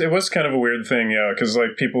appearances? No, it was kind of a weird thing, yeah, because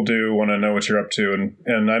like people do want to know what you're up to,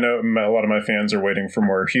 and I know a lot of my fans are waiting for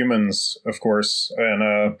more humans, of course,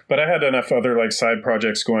 and but I had enough other like side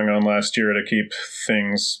projects going on last year to keep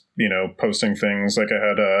things, you know, posting things. Like I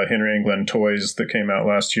had Henry England Toys that came out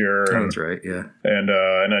last year. Oh, that's right, yeah. And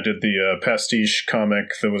I did the pastiche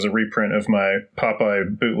comic that was a reprint of my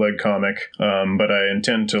Popeye bootleg comic. But I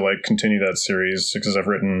intend to like continue that series because I've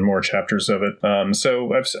written more chapters of it.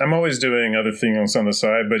 So I'm always doing other things on the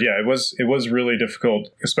side. But yeah, it was really difficult,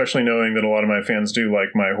 especially knowing that a lot of my fans do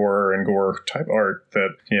like my horror and gore type art. That,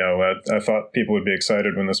 you know, I thought people would be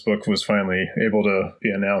excited when this book was finally able to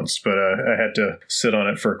be announced. But I had to sit on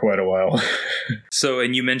it for quite a while. So,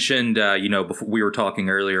 and you mentioned, you know, before we were talking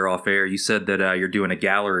earlier off air, you said that you're doing a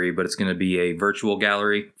gallery, but it's going to be a virtual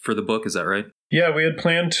gallery for the book. Is that right? Yeah, we had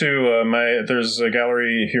planned to. There's a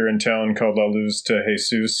gallery here in town called La Luz de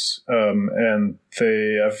Jesus, and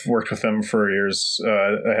I've worked with them for years.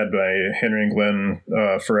 I had my Henry and Glenn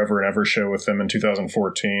Forever and Ever show with them in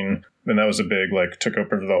 2014. And that was a big, like, took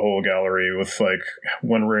over the whole gallery with, like,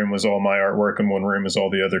 one room was all my artwork and one room was all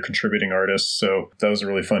the other contributing artists. So that was a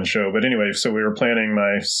really fun show. But anyway, so we were planning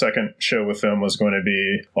my second show with them was going to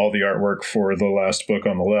be all the artwork for the last book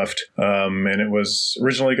on the left. And it was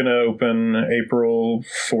originally going to open April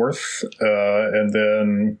 4th. And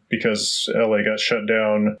then because LA got shut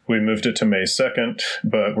down, we moved it to May 2nd.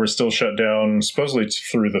 But we're still shut down supposedly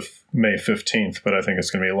through the May 15th, but I think it's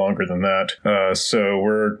going to be longer than that. So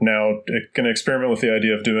we're now going to experiment with the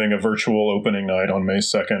idea of doing a virtual opening night on May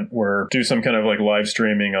 2nd, where do some kind of like live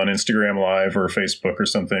streaming on Instagram Live or Facebook or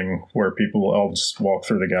something, where people will all just walk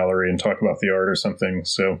through the gallery and talk about the art or something.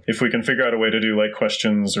 So if we can figure out a way to do like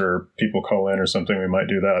questions or people call in or something, we might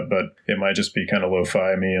do that, but it might just be kind of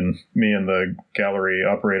lo-fi, me and the gallery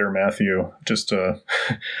operator, Matthew, just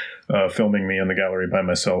filming me in the gallery by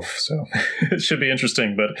myself. So it should be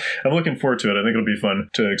interesting, but I'm looking forward to it. I think it'll be fun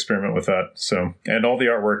to experiment with that. So, and all the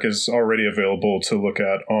artwork is already available to look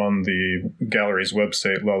at on the gallery's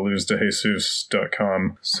website,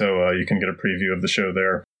 laluzdejesus.com. So you can get a preview of the show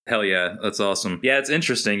there. Hell yeah, that's awesome. Yeah, it's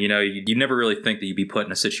interesting. You know, you never really think that you'd be put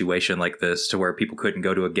in a situation like this to where people couldn't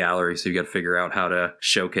go to a gallery, so you got to figure out how to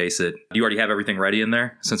showcase it. Do you already have everything ready in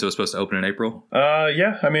there since it was supposed to open in April?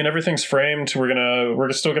 Yeah. I mean, everything's framed.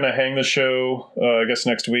 We're still gonna hang the show, I guess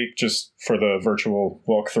next week, just for the virtual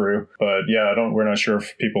walkthrough. But yeah, we're not sure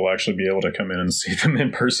if people will actually be able to come in and see them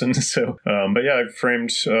in person. So, but yeah, I've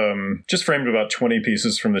framed about 20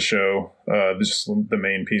 pieces from the show. Just the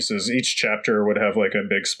main pieces. Each chapter would have like a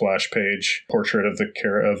big splash page portrait of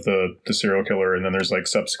the serial killer, and then there's like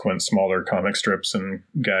subsequent smaller comic strips and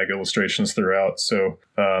gag illustrations throughout. So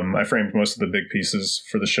I framed most of the big pieces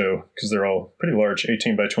for the show because they're all pretty large,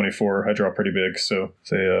 18 by 24. I draw pretty big, so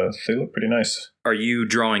they look pretty nice. Are you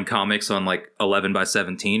drawing comics on like 11 by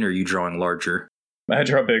 17, or are you drawing larger? I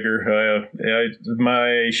draw bigger.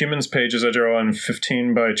 My humans pages I draw on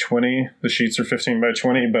 15 by 20. The sheets are 15 by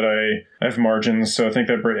 20, but I have margins, so I think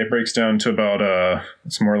that it breaks down to about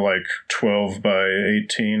it's more like 12 by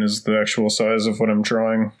 18 is the actual size of what I'm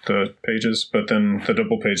drawing, the pages. But then the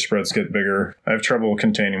double page spreads get bigger. I have trouble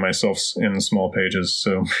containing myself in small pages,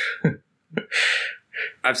 so.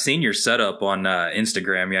 I've seen your setup on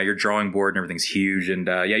Instagram. Yeah, your drawing board and everything's huge. And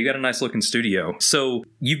yeah, you got a nice looking studio. So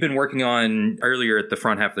you've been working on, earlier at the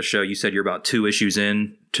front half of the show, you said you're about 2 issues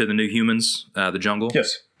in to the New Humans, The Jungle?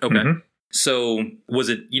 Yes. Okay. Mm-hmm. So was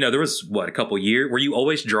it, there was, a couple years? Were you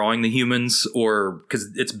always drawing the humans? Or, because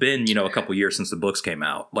it's been, a couple years since the books came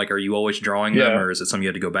out. Like, are you always drawing them, or is it something you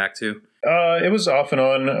had to go back to? It was off and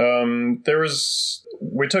on.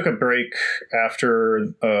 We took a break after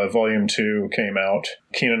Volume 2 came out.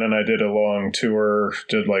 Keenan and I did a long tour,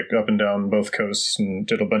 did like up and down both coasts and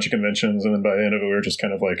did a bunch of conventions. And then by the end of it, we were just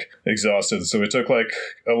kind of like exhausted. So we took like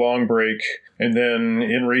a long break. And then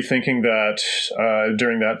in rethinking that,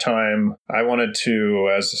 during that time, I wanted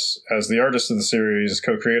to, as the artist of the series,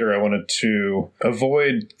 co-creator, I wanted to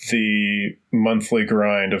avoid the monthly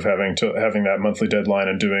grind of having that monthly deadline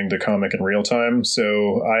and doing the comic in real time.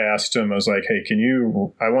 So I asked him, I was like, hey,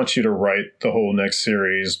 I want you to write the whole next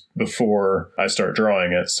series before I start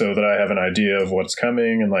drawing it so that I have an idea of what's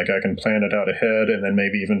coming and like I can plan it out ahead and then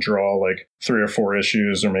maybe even draw like 3 or 4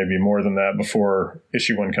 issues or maybe more than that before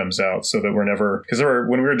issue 1 comes out, so that we're never, because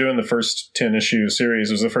when we were doing the first 10 issue series,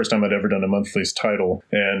 it was the first time I'd ever done a monthly title,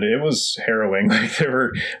 and it was harrowing. Like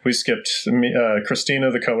we skipped Christina,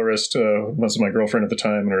 the colorist, was my girlfriend at the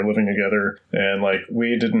time, and we were living together, and like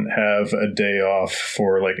we didn't have a day off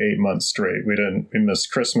for like 8 months straight. We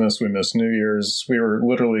missed Christmas, we missed New Year's. We were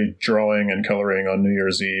literally drawing and coloring on New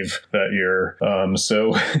Year's Eve that year.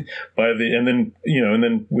 So and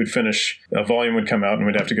then we'd finish, a volume would come out and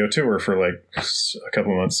we'd have to go tour for like a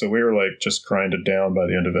couple of months. So we were like just grinded down by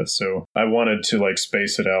the end of it. So I wanted to like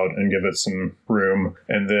space it out and give it some room.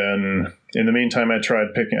 And then in the meantime, I had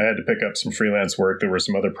to pick up some freelance work. There were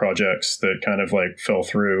some other projects that kind of like fell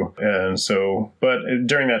through. And so, but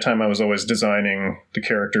during that time, I was always designing the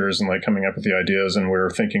characters and like coming up with the ideas. And we were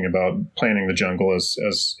thinking about planning the jungle as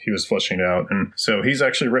he was fleshing it out. And so he's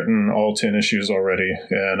actually written all 10 issues already.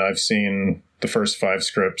 And I've seen the first 5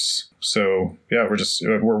 scripts. So yeah,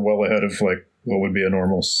 we're well ahead of like what would be a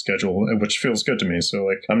normal schedule, which feels good to me. So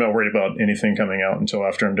like, I'm not worried about anything coming out until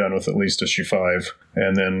after I'm done with at least issue 5.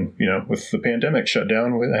 And then, with the pandemic shut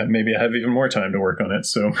down, maybe I have even more time to work on it.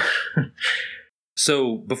 So.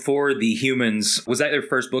 So before The Humans, was that your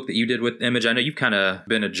first book that you did with Image? I know you've kind of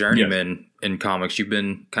been a journeyman in comics. You've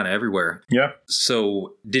been kind of everywhere. Yeah.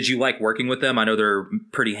 So did you like working with them? I know they're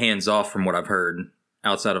pretty hands off from what I've heard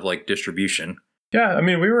outside of like distribution. Yeah, I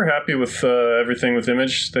mean, we were happy with everything with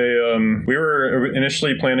Image. We were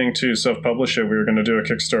initially planning to self-publish it. We were going to do a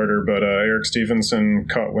Kickstarter, but Eric Stevenson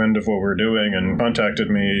caught wind of what we were doing and contacted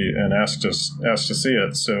me and asked to see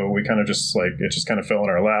it. So we kind of just it just kind of fell in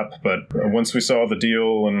our lap. But once we saw the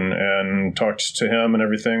deal and talked to him and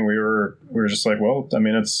everything, we were just like, well, I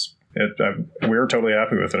mean, we were totally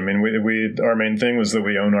happy with it. I mean, our main thing was that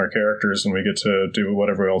we own our characters and we get to do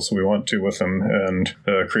whatever else we want to with them. And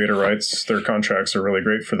the creator rights, their contracts are really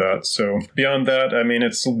great for that. So beyond that, I mean,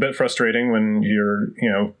 it's a bit frustrating when you're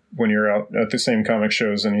out at the same comic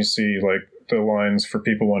shows and you see like the lines for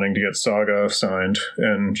people wanting to get Saga signed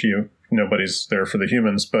and nobody's there for The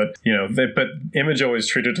Humans, but but Image always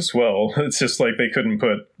treated us well. It's just like they couldn't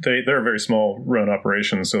they're a very small run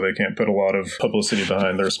operation, so they can't put a lot of publicity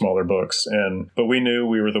behind their smaller books. But we knew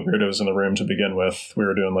we were the weirdos in the room to begin with. We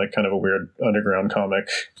were doing like kind of a weird underground comic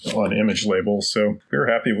on Image label, so we were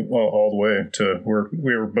happy all the way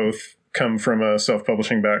we were both come from a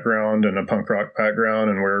self-publishing background and a punk rock background,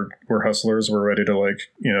 and we're hustlers. We're ready to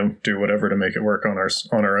do whatever to make it work on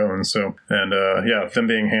our own. So, and them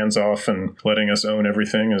being hands off and letting us own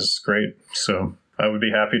everything is great. So I would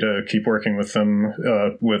be happy to keep working with them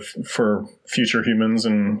for Future Humans,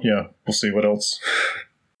 and yeah, we'll see what else.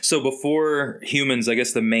 So before Humans, I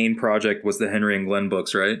guess the main project was the Henry and Glenn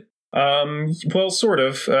books, right? Well, sort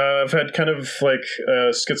of. I've had kind of like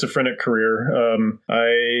a schizophrenic career.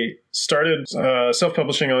 I started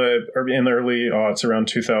self-publishing in the early aughts, around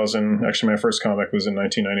 2000. Actually, my first comic was in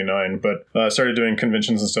 1999, but started doing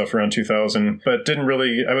conventions and stuff around 2000, but didn't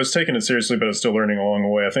really, I was taking it seriously, but I was still learning along the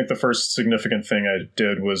way. I think the first significant thing I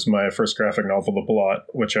did was my first graphic novel, The Blot,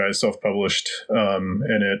 which I self-published,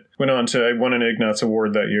 and it went on to, I won an Ignatz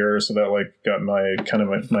Award that year, so that like got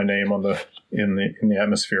my name on in the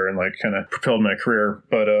atmosphere and like kind of propelled my career,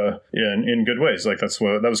 but in good ways. Like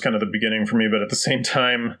that was kind of the beginning for me. But at the same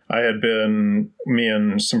time, me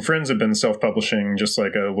and some friends had been self-publishing just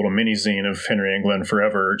like a little mini zine of Henry and Glenn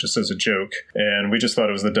Forever, just as a joke, and we just thought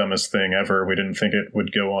it was the dumbest thing ever. We didn't think it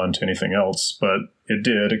would go on to anything else, but it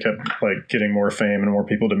did. It kept like getting more fame and more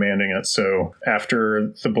people demanding it. So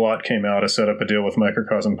after The Blot came out, I set up a deal with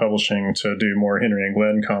Microcosm Publishing to do more Henry and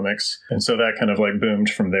Glenn comics, and so that kind of like boomed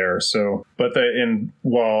from there. So, but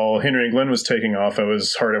while Henry and Glenn was taking off, I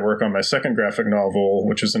was hard at work on my second graphic novel,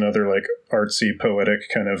 which is another like artsy, poetic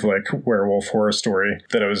kind of like werewolf horror story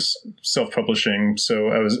that I was self-publishing. So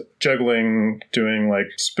I was juggling doing like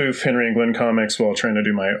spoof Henry and Glenn comics while trying to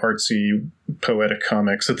do my artsy, poetic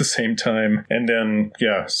comics at the same time. And then,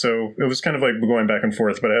 yeah, so it was kind of like going back and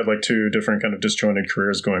forth, but I had like two different kind of disjointed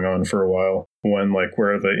careers going on for a while. One like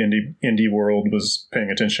where the indie world was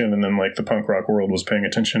paying attention, and then like the punk rock world was paying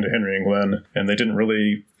attention to Henry and Glenn, and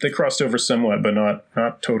they crossed over somewhat, but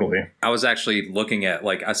not totally. I was actually looking at,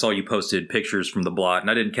 like, I saw you posted pictures from The Blot,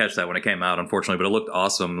 and I didn't catch that when it came out, unfortunately, but it looked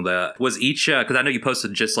awesome. That was each, because I know you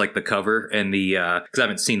posted just like the cover and the, because I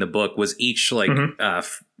haven't seen the book, was each like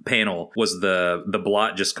panel, was the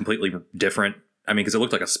Blot just completely different? I mean, because it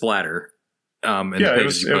looked like a splatter. Yeah,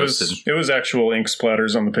 it was actual ink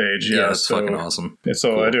splatters on the page. Yeah, it's fucking awesome. It's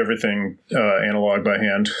all, cool. I do everything analog by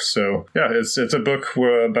hand. So yeah, it's a book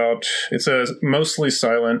it's a mostly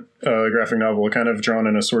silent graphic novel, kind of drawn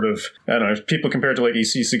in a sort of, I don't know, people compare it to like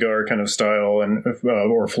E.C. Cigar kind of style, and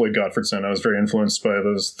or Floyd Gottfredson. I was very influenced by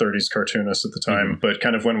those 30s cartoonists at the time, but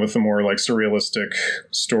kind of went with a more like surrealistic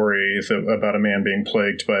story about a man being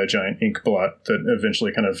plagued by a giant ink blot that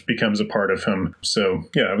eventually kind of becomes a part of him. So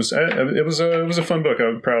yeah, it was a fun book.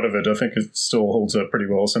 I'm proud of it. I think it still holds up pretty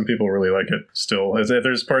well. Some people really like it still.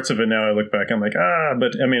 There's parts of it now I look back, I'm like,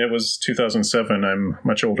 but I mean, it was 2007. I'm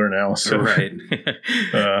much older now. So. Right.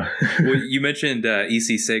 Well, you mentioned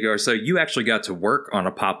E.C. Cigar. So you actually got to work on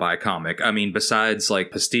a Popeye comic. I mean, besides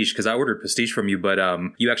like Pastiche, because I ordered Pastiche from you, but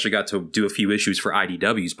you actually got to do a few issues for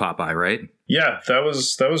IDW's Popeye, right? Yeah, that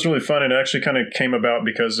was really fun. It actually kind of came about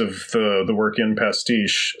because of the work in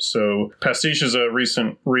Pastiche. So Pastiche is a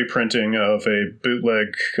recent reprinting of a bootleg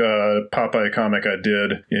Popeye comic I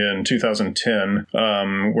did in 2010,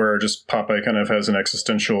 where just Popeye kind of has an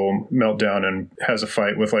existential meltdown and has a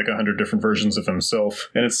fight with like 100 different versions of himself.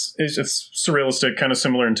 And it's surrealistic, kind of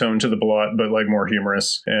similar in tone to The Blot, but like more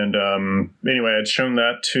humorous. And anyway, I'd shown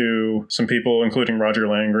that to some people, including Roger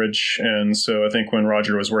Langridge. And so I think when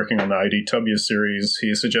Roger was working on the IDW series,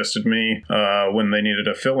 he suggested me when they needed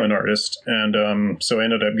a fill-in artist, and so I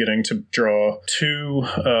ended up getting to draw two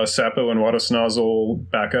Sapo and Wadasnozzle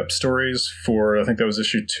backup stories for, I think that was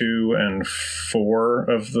issue 2 and 4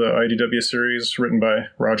 of the IDW series, written by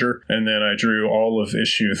Roger, and then I drew all of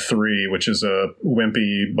issue 3, which is a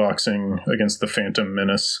Wimpy boxing against the Phantom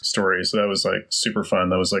Menace story. So that was like super fun.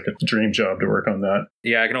 That was like a dream job to work on that.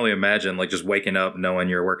 Yeah, I can only imagine like just waking up knowing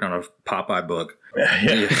you're working on a Popeye book.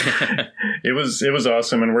 Yeah. It was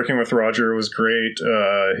awesome, and working with Roger was great.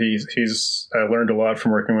 I learned a lot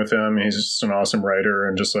from working with him. He's just an awesome writer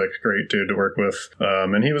and just like a great dude to work with.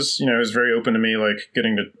 And he was very open to me, like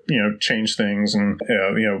getting to change things, and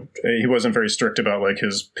he wasn't very strict about like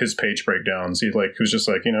his page breakdowns. He was just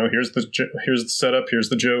like, here's the setup, here's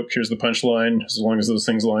the joke, here's the punchline. As long as those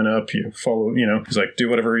things line up, you follow. He's like, do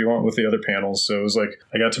whatever you want with the other panels. So it was like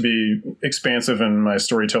I got to be expansive in my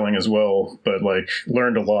storytelling as well, but like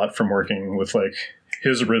learned a lot from working with like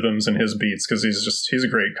his rhythms and his beats, because he's a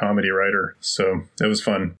great comedy writer. So it was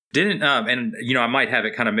fun. Didn't I might have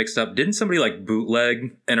it kind of mixed up. Didn't somebody like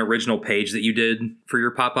bootleg an original page that you did for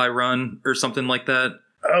your Popeye run or something like that?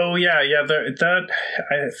 Oh yeah,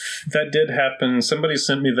 that did happen. Somebody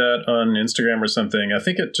sent me that on Instagram or something. I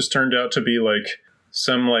think it just turned out to be like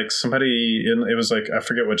some like somebody in, it was like, I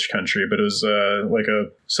forget which country, but it was like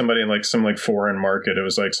somebody in like some like foreign market. It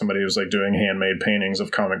was like somebody who was like doing handmade paintings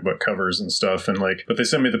of comic book covers and stuff. And like, but they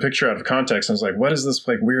sent me the picture out of context. And I was like, what is this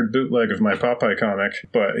like weird bootleg of my Popeye comic?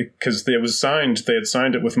 But because it was signed, they had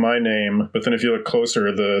signed it with my name. But then if you look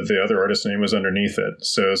closer, the other artist's name was underneath it.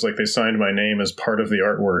 So it was like they signed my name as part of the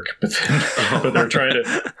artwork, but but they're trying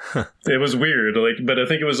to, it was weird. Like, but I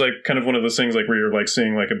think it was like kind of one of those things like where you're like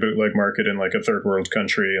seeing like a bootleg market in like a third world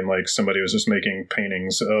country, and like somebody was just making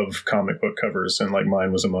paintings of comic book covers, and like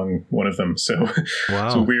mine was among one of them. So Wow.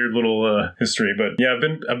 it's a weird little history. But yeah,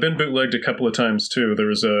 I've been bootlegged a couple of times too. There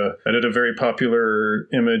was I did a very popular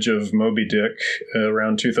image of Moby Dick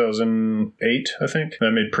around 2008, I think. That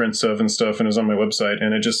I made prints of and stuff, and it was on my website,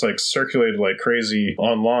 and it just like circulated like crazy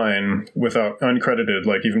online without uncredited,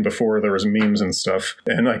 like even before there was memes and stuff.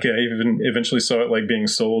 And like I even eventually saw it like being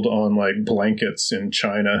sold on like blankets in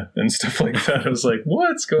China and stuff like that. I was like,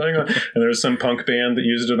 what's going on? And there was some punk band that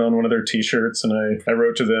used it on one of their t-shirts, and I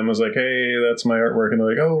wrote to them, I was like, hey, that's my artwork. And they're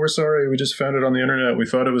like, oh, we're sorry, we just found it on the internet, we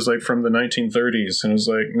thought it was like from the 1930s. And I was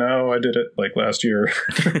like, no, I did it like last year.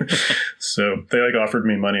 So they like offered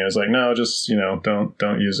me money. I was like, no, just, you know,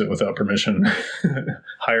 don't use it without permission.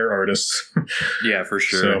 Hire artists. Yeah, for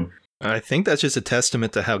sure. So I think that's just a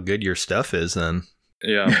testament to how good your stuff is then.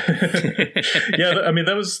 Yeah. Yeah, I mean,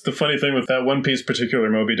 that was the funny thing with that One Piece particular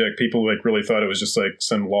Moby Dick. People like really thought it was just like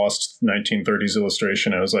some lost 1930s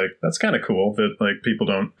illustration. I was like, that's kind of cool that like people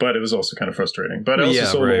don't, but it was also kind of frustrating. But I also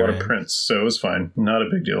sold a lot of prints, so it was fine. Not a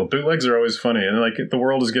big deal. Bootlegs are always funny, and like the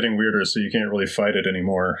world is getting weirder, so you can't really fight it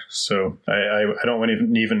anymore. So I don't want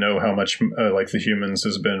to even know how much like The Humans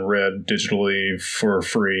has been read digitally for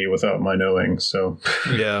free without my knowing. So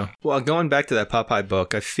Yeah. Well, going back to that Popeye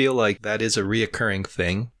book, I feel like that is a reoccurring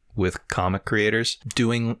thing with comic creators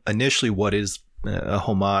doing initially what is a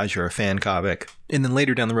homage or a fan comic, and then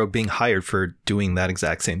later down the road being hired for doing that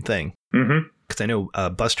exact same thing. Mm-hmm. Because I know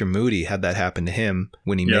Buster Moody had that happen to him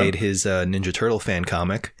when he made his Ninja Turtle fan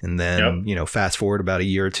comic, and then you know, fast forward about a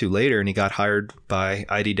year or two later, and he got hired by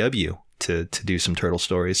IDW to do some turtle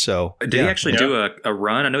stories. So did he actually do a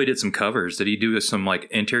run? I know he did some covers. Did he do some like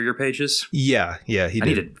interior pages? Yeah, he did. I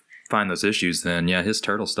need to find those issues then. Yeah, his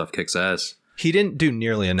turtle stuff kicks ass. He didn't do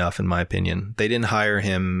nearly enough, in my opinion. They didn't hire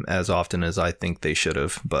him as often as I think they should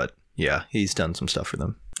have, but yeah, he's done some stuff for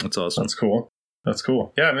them. That's awesome. That's cool. That's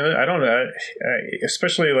cool. Yeah, I mean, I don't know,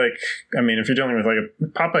 especially like, I mean, if you're dealing with like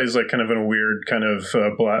Popeye is like kind of in a weird kind of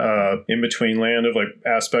in between land of like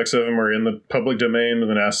aspects of him are in the public domain, and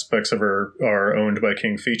then aspects of her are owned by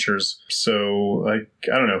King Features. So like,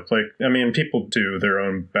 I don't know, like, I mean, people do their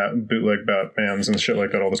own bootleg Batmans and shit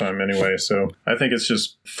like that all the time anyway. So I think it's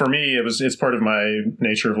just, for me, it's part of my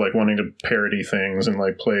nature of like wanting to parody things and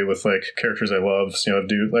like play with like characters I love. So,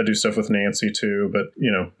 you know, I do stuff with Nancy too, but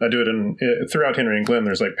you know, I do it throughout Henry and Glenn.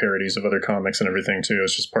 There's like parodies of other comics and everything too.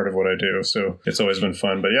 It's just part of what I do, so it's always been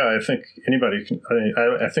fun. But yeah, I think anybody can,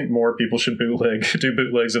 I think more people should do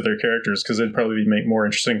bootlegs of their characters, because they'd probably make more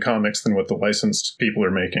interesting comics than what the licensed people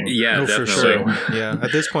are making. Yeah, definitely. For sure. Yeah,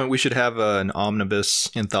 at this point we should have an omnibus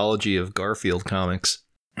anthology of Garfield comics.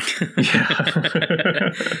 Yeah.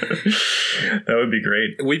 That would be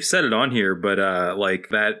great. We've said it on here, but like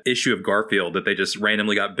that issue of Garfield that they just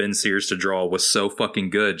randomly got Ben Sears to draw was so fucking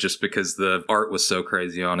good, just because the art was so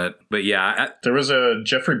crazy on it. But yeah, there was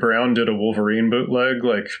Jeffrey Brown did a Wolverine bootleg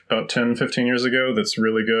like about 10-15 years ago that's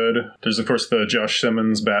really good. There's of course the Josh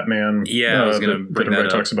Simmons Batman. Yeah, I was gonna bring that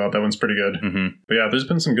up. Talks about that one's pretty good. Mm-hmm. But yeah, there's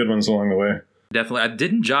been some good ones along the way. Definitely.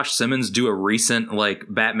 Didn't Josh Simmons do a recent like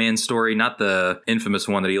Batman story? Not the infamous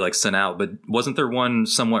one that he like sent out, but wasn't there one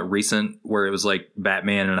somewhat recent where it was like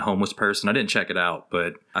Batman and a homeless person? I didn't check it out,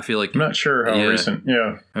 but I feel like I'm not sure how recent.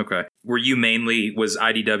 Yeah. Okay. Was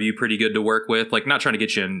IDW pretty good to work with? Like, not trying to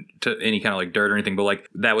get you into any kind of like dirt or anything, but like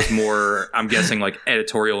that was more, I'm guessing, like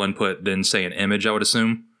editorial input than say an Image, I would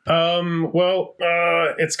assume. Well,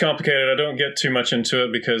 it's complicated. I don't get too much into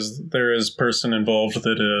it because there is a person involved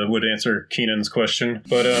that would answer Keenan's question.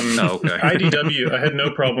 But IDW, I had no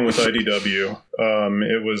problem with IDW.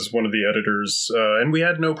 It was one of the editors, and we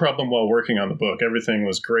had no problem while working on the book. Everything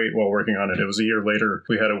was great while working on it. It was a year later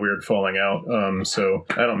we had a weird falling out. So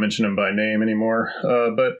I don't mention him by name anymore.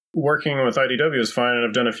 But working with IDW is fine, and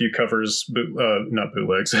I've done a few covers, not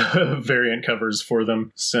bootlegs, variant covers for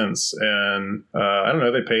them since. And I don't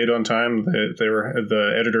know, they paid on time. They were,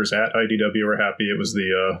 the editors at IDW were happy. It was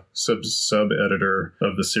the sub editor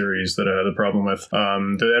of the series that I had a problem with.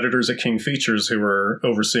 The editors at King Features, who were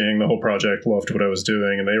overseeing the whole project, loved loved what I was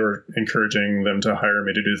doing, and they were encouraging them to hire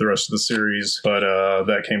me to do the rest of the series. But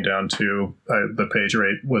that came down to the page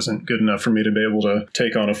rate wasn't good enough for me to be able to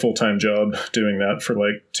take on a full-time job doing that for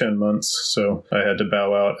like 10 months. So I had to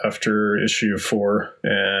bow out after issue 4.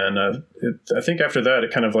 And I think after that,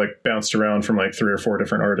 it kind of like bounced around from like 3 or 4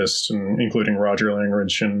 different artists, and including Roger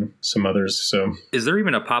Langridge and some others. So is there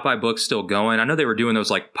even a Popeye book still going? I know they were doing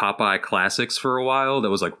those like Popeye classics for a while that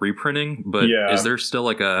was like reprinting, but is there still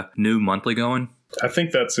like a new monthly going? I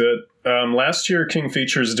think that's it. Last year, King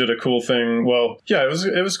Features did a cool thing. Well, yeah, it was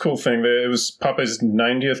a cool thing. It was Popeye's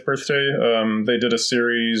 90th birthday. They did a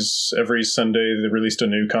series every Sunday. They released a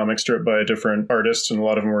new comic strip by a different artist, and a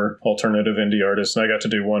lot of them were alternative indie artists. And I got to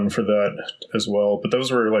do one for that as well. But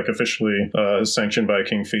those were like officially sanctioned by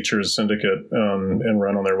King Features Syndicate and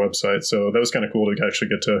run on their website. So that was kind of cool to actually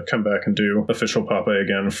get to come back and do official Popeye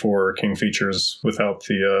again for King Features without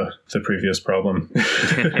the previous problem.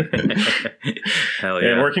 Hell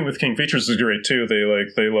yeah! And working with King Features is great too.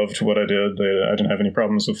 They loved what I did. I didn't have any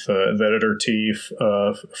problems with the editor T.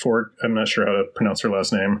 Ford. I'm not sure how to pronounce her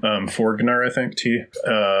last name. Forgner, I think. T.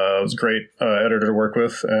 Was a great editor to work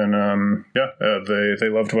with, and they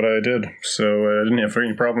loved what I did. So I didn't have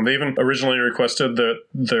any problem. They even originally requested that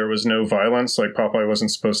there was no violence, like Popeye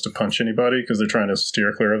wasn't supposed to punch anybody because they're trying to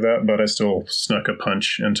steer clear of that. But I still snuck a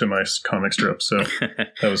punch into my comic strip, so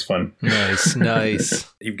that was fun. Nice.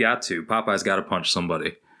 You've got to. Popeye's got to punch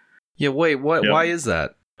somebody. Yeah, wait, what? Yep. Why is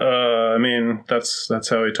that? I mean, that's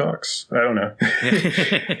how he talks. I don't know.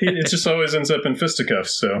 It just always ends up in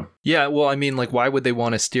fisticuffs, so. Yeah, well, I mean, like, why would they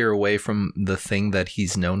want to steer away from the thing that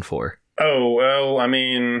he's known for? Oh, well, I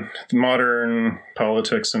mean, modern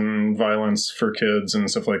politics and violence for kids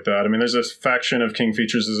and stuff like that. I mean, there's a faction of King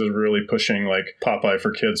Features is really pushing, like, Popeye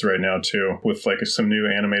for kids right now, too, with, like, some new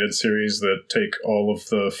animated series that take all of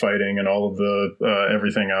the fighting and all of the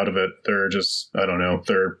everything out of it. They're just, I don't know.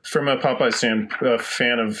 They're, from a Popeye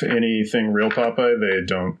fan of anything real Popeye, they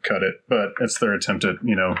don't cut it. But it's their attempt at,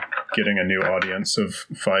 getting a new audience of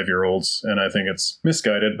 5-year-olds. And I think it's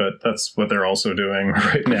misguided, but that's what they're also doing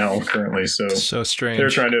right now, currently. So strange. They're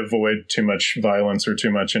trying to avoid too much violence or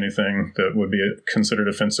too much anything that would be considered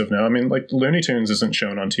offensive now. I mean, like Looney Tunes isn't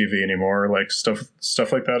shown on TV anymore. Like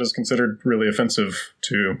stuff like that is considered really offensive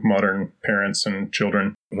to modern parents and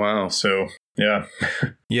children. Wow. So yeah.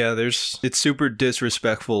 Yeah, it's super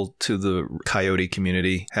disrespectful to the coyote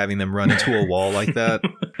community having them run into a wall like that,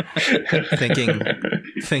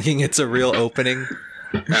 thinking it's a real opening.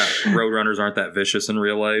 Roadrunners aren't that vicious in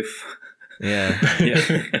real life. Yeah.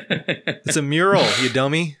 It's a mural, you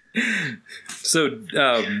dummy. So,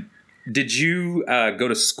 did you go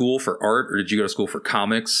to school for art, or did you go to school for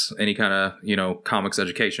comics? Any kind of, comics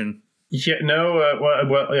education? Yeah, no.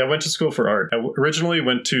 I went to school for art. I originally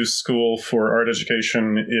went to school for art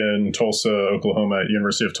education in Tulsa, Oklahoma, at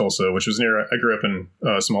University of Tulsa, which was near. I grew up in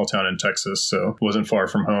a small town in Texas, so it wasn't far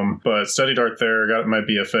from home. But studied art there, got my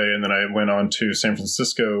BFA, and then I went on to San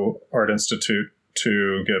Francisco Art Institute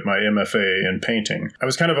to get my MFA in painting. I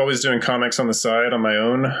was kind of always doing comics on the side on my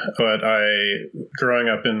own, but growing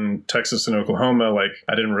up in Texas and Oklahoma, like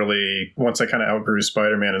I didn't really, once I kind of outgrew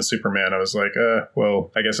Spider-Man and Superman, I was like,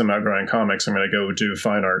 well, I guess I'm outgrowing comics. I'm going to go do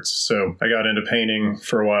fine arts. So I got into painting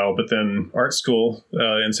for a while, but then art school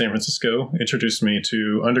in San Francisco introduced me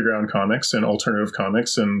to underground comics and alternative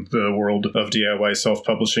comics and the world of DIY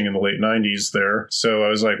self-publishing in the late 90s there. So I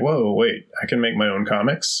was like, whoa, wait, I can make my own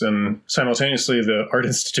comics. And simultaneously, the Art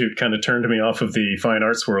Institute kind of turned me off of the fine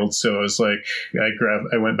arts world. So I was like,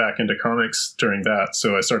 I went back into comics during that.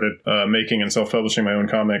 So I started making and self-publishing my own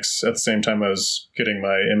comics at the same time I was getting my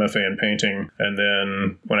MFA in painting. And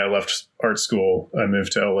then when I left art school, I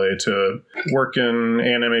moved to LA to work in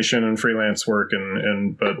animation and freelance work.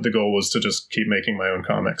 But the goal was to just keep making my own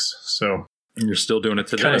comics. So you're still doing it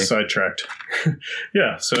today. Kind of sidetracked.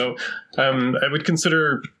 Yeah. So I would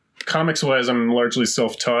consider comics-wise, I'm largely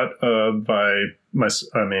self-taught by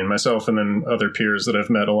myself and then other peers that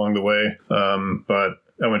I've met along the way. But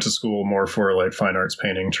I went to school more for like fine arts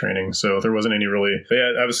painting training. So there wasn't any really,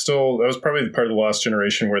 I was probably part of the last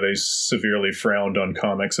generation where they severely frowned on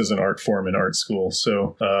comics as an art form in art school.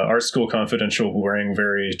 So Art School Confidential rang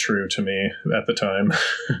very true to me at the time.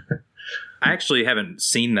 I actually haven't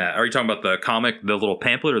seen that. Are you talking about the comic, the little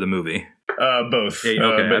pamphlet, or the movie? Both. Yeah,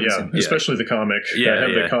 okay, but especially the comic. Yeah, I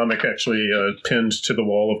have the comic actually pinned to the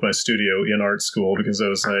wall of my studio in art school because I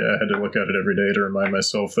had to look at it every day to remind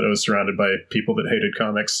myself that I was surrounded by people that hated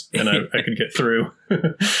comics and I could get through.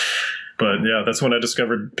 But yeah, that's when I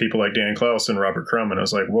discovered people like Dan Klaus and Robert Crumb, and I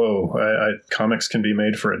was like, whoa, comics can be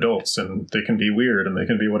made for adults, and they can be weird, and they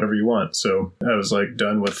can be whatever you want. So I was like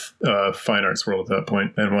done with Fine Arts World at that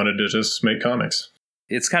point and wanted to just make comics.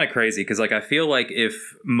 It's kind of crazy because like I feel like if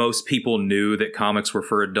most people knew that comics were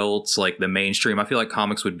for adults, like the mainstream, I feel like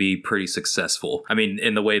comics would be pretty successful. I mean,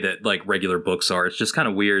 in the way that like regular books are. It's just kind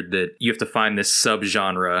of weird that you have to find this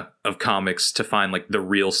subgenre of comics to find like the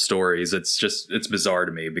real stories. It's bizarre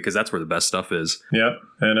to me because that's where the best stuff is. Yeah.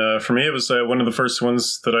 And for me, it was one of the first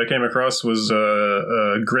ones that I came across was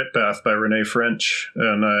Grit Bath by Renee French.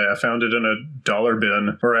 And I found it in a dollar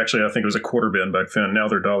bin, or actually I think it was a quarter bin back then. Now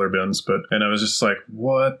they're dollar bins. And I was just like,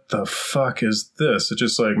 what the fuck is this? It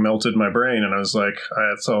just like melted my brain. And I was like,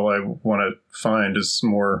 that's all I want to find is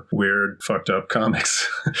more weird, fucked up comics.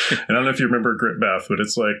 And I don't know if you remember Grit Bath, but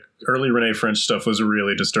it's like early Renee French stuff was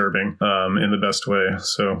really disturbing in the best way.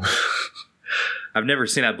 So I've never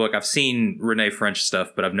seen that book. I've seen Renee French stuff,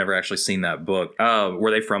 but I've never actually seen that book. Were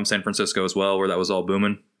they from San Francisco as well, where that was all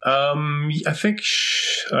booming? I think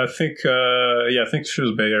she was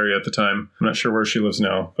Bay Area at the time. I'm not sure where she lives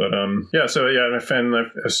now, but so yeah, I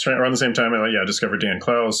was around the same time. I discovered Dan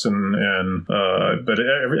Klaus, but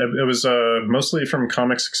it was mostly from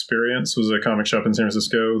Comics Experience, was a comic shop in San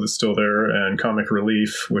Francisco that's still there, and Comic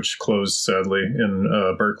Relief, which closed sadly in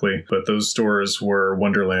Berkeley. But those stores were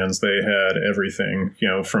wonderlands. They had everything,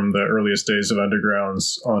 from the earliest days of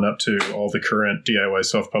Undergrounds on up to all the current DIY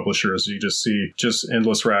self-publishers. You just see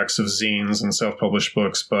endless racks of zines and self-published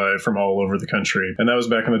books from all over the country. And that was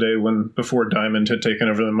back in the day before Diamond had taken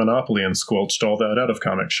over the monopoly and squelched all that out of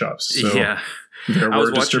comic shops. So yeah. There were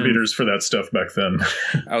distributors for that stuff back then.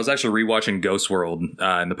 I was actually rewatching Ghost World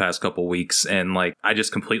in the past couple weeks, and like I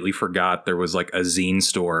just completely forgot there was like a zine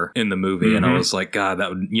store in the movie, mm-hmm. and I was like, God, that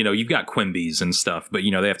would, you've got Quimby's and stuff, but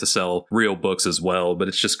they have to sell real books as well. But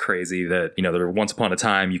it's just crazy that there once upon a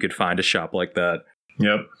time you could find a shop like that.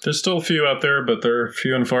 Yep. There's still a few out there, but they're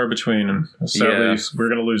few and far between. And sadly, we're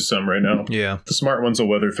going to lose some right now. Yeah. The smart ones will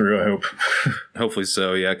weather through, I hope. Hopefully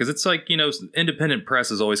so, yeah. Because it's like, independent press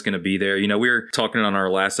is always going to be there. We were talking on our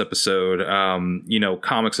last episode,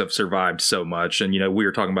 comics have survived so much. And, we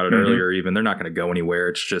were talking about it earlier even. They're not going to go anywhere.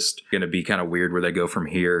 It's just going to be kind of weird where they go from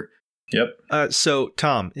here. Yep. So,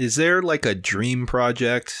 Tom, is there like a dream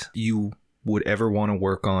project you would ever want to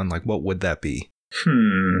work on? Like, what would that be?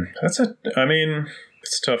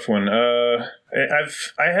 It's a tough one. I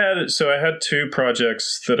had two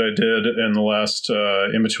projects that I did in the last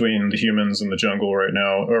in between The Humans and The Jungle right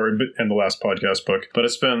now, or in the last podcast book. But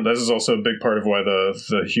this is also a big part of why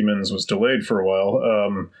the Humans was delayed for a while.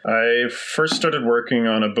 I first started working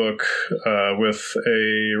on a book with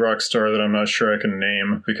a rock star that I'm not sure I can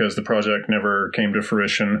name because the project never came to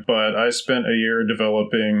fruition. But I spent a year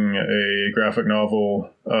developing a graphic novel,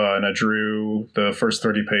 and I drew the first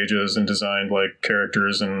 30 pages and designed like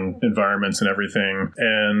characters and environments and everything,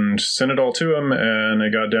 and sent it all to him. And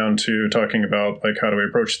it got down to talking about like, how do we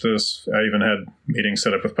approach this? I even had meetings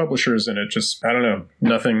set up with publishers, and it just, I don't know,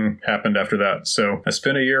 nothing happened after that. So I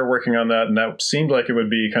spent a year working on that, and that seemed like it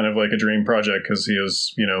would be kind of like a dream project because he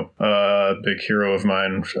was, a big hero of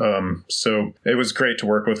mine. So it was great to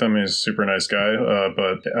work with him. He's a super nice guy,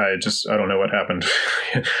 but I don't know what happened.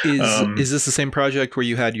 Is this the same project where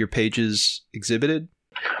you had your pages exhibited?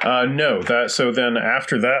 No, then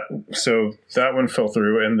after that, so that one fell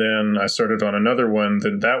through, and then I started on another one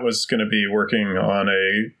that was going to be working on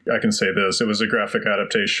I can say this, it was a graphic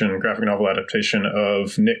novel adaptation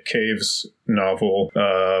of Nick Cave's novel,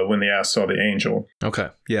 When the Ass Saw the Angel. Okay,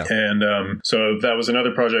 yeah. And so that was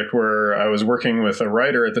another project where I was working with a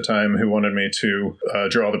writer at the time who wanted me to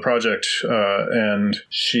draw the project, and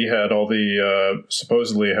she had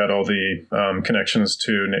supposedly had all the connections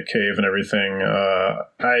to Nick Cave and everything.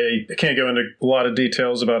 I can't go into a lot of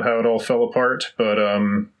details about how it all fell apart, but I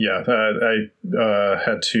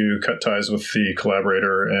had to cut ties with the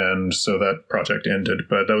collaborator, and so that project ended.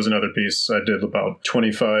 But that was another piece. I did about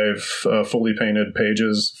 25 fully painted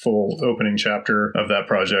pages, full opening chapter of that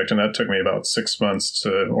project, and that took me about 6 months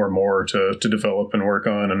or more to develop and work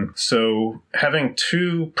on. And so having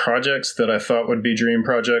two projects that I thought would be dream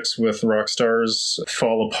projects with rock stars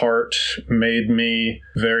fall apart made me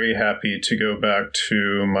very happy to go back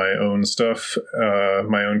to my own stuff,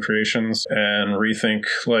 my own creations, and rethink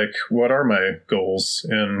like, what are my goals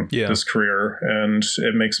in this career? And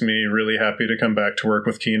it makes me really happy to come back to work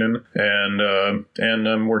with Keenan, and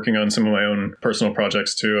I'm working on some of my my own personal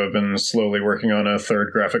projects too. I've been slowly working on a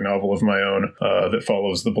third graphic novel of my own that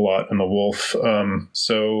follows the Blot and the Wolf.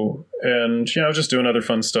 And just doing other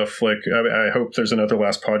fun stuff. Like I hope there's another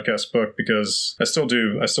Last Podcast book, because I still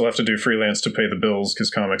have to do freelance to pay the bills, because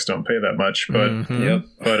comics don't pay that much. But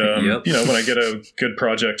when I get a good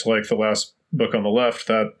project like the last book on the left,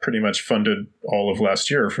 that pretty much funded all of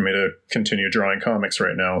last year for me to continue drawing comics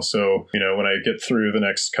right now. So, when I get through the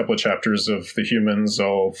next couple of chapters of The Humans,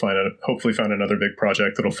 I'll hopefully find another big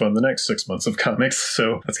project that'll fund the next 6 months of comics.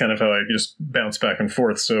 So that's kind of how I just bounce back and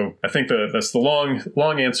forth. So I think that's the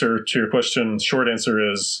long answer to your question. Short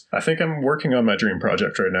answer is, I think I'm working on my dream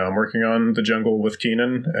project right now. I'm working on The Jungle with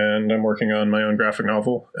Keenan, and I'm working on my own graphic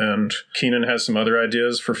novel. And Keenan has some other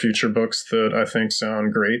ideas for future books that I think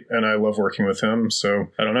sound great, and I love working with him. So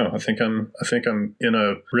I don't know. I think I'm in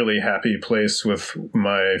a really happy place with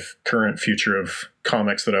my current future of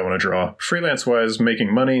comics that I want to draw. Freelance wise,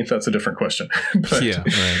 making money, that's a different question. But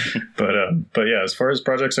yeah, as far as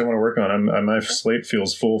projects I want to work on, my slate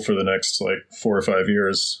feels full for the next 4 or 5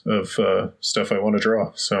 years of stuff I want to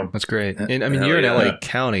draw. So that's great. And I mean, you're in LA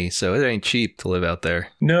County, so it ain't cheap to live out there.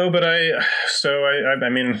 No, but I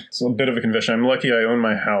mean, it's a bit of a confession. I'm lucky I own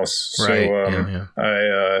my house. Right. So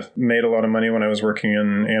I made a lot of money when I was working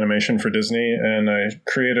in animation for Disney, and I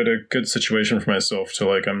created a good situation for myself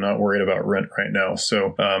to I'm not worried about rent right now.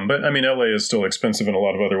 So, but I mean, LA is still expensive in a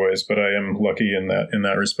lot of other ways, but I am lucky in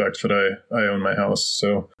that respect that I own my house.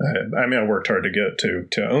 So, I mean, I worked hard to get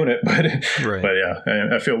to own it, but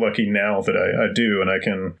yeah, I feel lucky now that I do, and I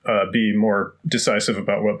can be more decisive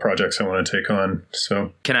about what projects I want to take on.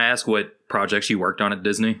 So, can I ask what projects you worked on at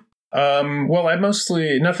Disney? Well,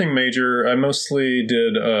 nothing major. I mostly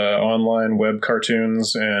did online web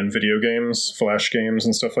cartoons and video games, Flash games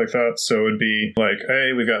and stuff like that. So it'd be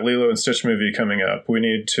hey, we've got Lilo and Stitch movie coming up. We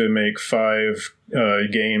need to make 5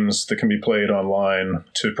 games that can be played online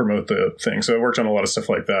to promote the thing. So I worked on a lot of stuff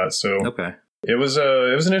like that. So okay. It was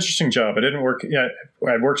an interesting job. I didn't work. Yeah,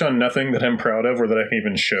 I worked on nothing that I'm proud of or that I can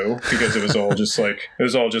even show, because it was all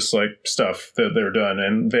just stuff that they're done,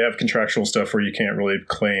 and they have contractual stuff where you can't really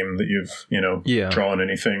claim that you've drawn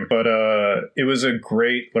anything. But it was a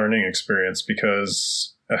great learning experience,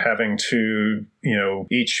 because having to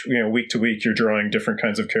week to week you're drawing different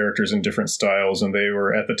kinds of characters in different styles, and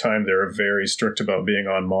at the time they were very strict about being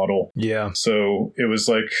on model. So it was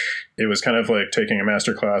kind of like taking a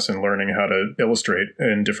master class and learning how to illustrate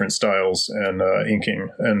in different styles and inking.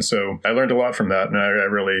 And so I learned a lot from that, and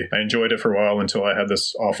I enjoyed it for a while until I had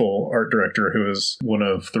this awful art director who was one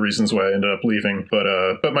of the reasons why I ended up leaving.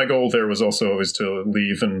 But my goal there was also always to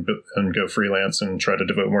leave and go freelance and try to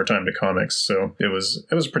devote more time to comics. So it was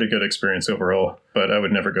a pretty good experience overall, but I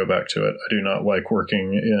would never go back to it. I do not like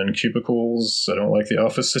working in cubicles. I don't like the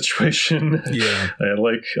office situation. Yeah. I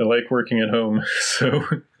like working at home. So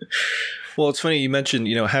well, it's funny you mentioned,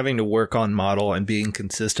 having to work on model and being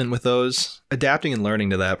consistent with those, adapting and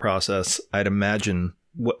learning to that process. I'd imagine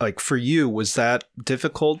for you, was that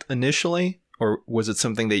difficult initially, or was it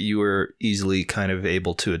something that you were easily kind of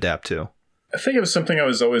able to adapt to? I think it was something I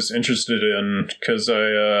was always interested in, because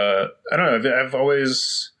I don't know, I've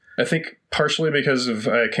always, I think partially because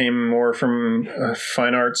I came more from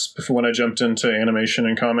fine arts before, when I jumped into animation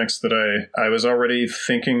and comics, that I was already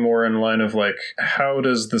thinking more in line of how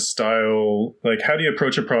does the style, how do you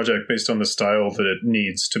approach a project based on the style that it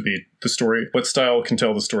needs to be the story? What style can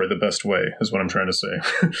tell the story the best way is what I'm trying to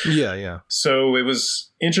say. Yeah. So it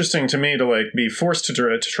was interesting to me to be forced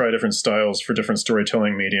to try different styles for different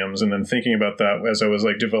storytelling mediums, and then thinking about that as I was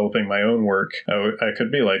developing my own work. I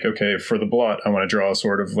could be okay, for the Blot, I want to draw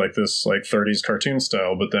sort of this 30s cartoon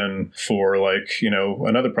style, but then for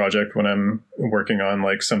another project, when I'm working on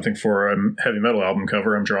something for a heavy metal album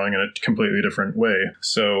cover, I'm drawing in a completely different way.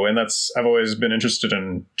 So, and I've always been interested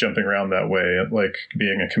in jumping around that way,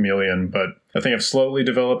 being a chameleon. But I think I've slowly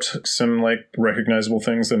developed some recognizable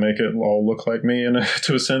things that make it all look like me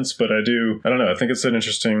to a sense. But I don't know. I think it's an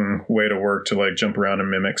interesting way to work, to jump around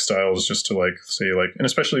and mimic styles, just to see and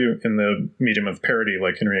especially in the medium of parody,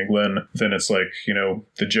 like Henry and Glenn, then it's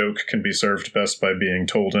the joke can be served best by being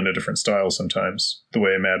told in a different style sometimes, the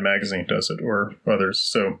way Mad Magazine does it or others.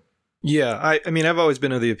 So yeah, I mean, I've always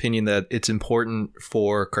been of the opinion that it's important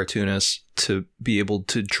for cartoonists to be able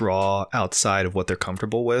to draw outside of what they're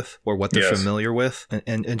comfortable with or what they're familiar with,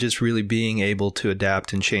 and just really being able to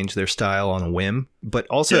adapt and change their style on a whim, but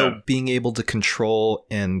also being able to control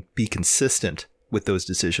and be consistent with those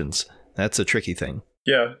decisions. That's a tricky thing.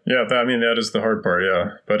 Yeah, I mean, that is the hard part,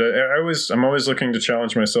 yeah. But I'm always looking to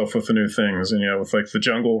challenge myself with the new things. And, with like The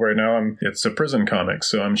Jungle right now, it's a prison comic.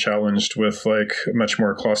 So I'm challenged with like much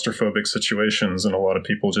more claustrophobic situations and a lot of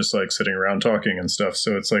people just like sitting around talking and stuff.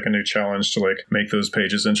 So it's like a new challenge to like make those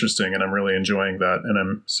pages interesting. And I'm really enjoying that.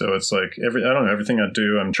 And so it's like, everything I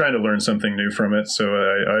do, I'm trying to learn something new from it. So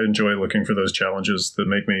I enjoy looking for those challenges that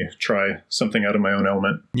make me try something out of my own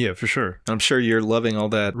element. Yeah, for sure. I'm sure you're loving all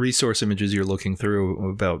that resource images you're looking through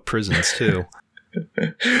about prisons too.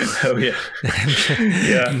 Oh yeah.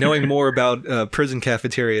 Yeah. Knowing more about prison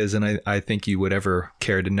cafeterias than I think you would ever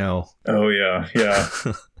care to know. Oh yeah.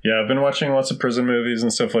 Yeah, I've been watching lots of prison movies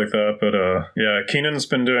and stuff like that, but yeah, Keenan's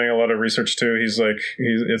been doing a lot of research too.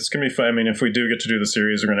 It's gonna be fun. I mean, if we do get to do the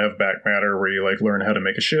series, we're gonna have back matter where you like learn how to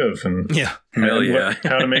make a shiv and Hell yeah.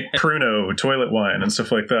 how to make Pruno toilet wine and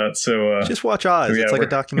stuff like that. So just watch Oz. It's like a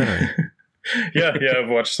documentary. yeah, I've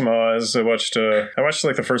watched some Oz. I watched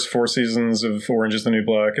like the first 4 seasons of Orange is the New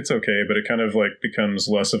Black. It's okay, but it kind of like becomes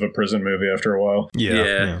less of a prison movie after a while.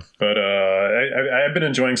 Yeah. But I've been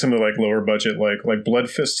enjoying some of the like lower budget, like Blood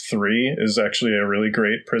Fist 3 is actually a really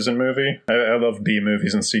great prison movie. I love B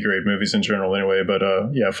movies and C grade movies in general anyway, but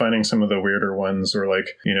yeah, finding some of the weirder ones or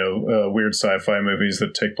like, weird sci-fi movies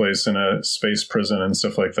that take place in a space prison and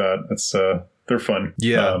stuff like that. It's they're fun.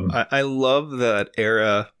 Yeah, I love that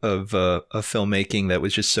era of filmmaking that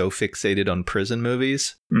was just so fixated on prison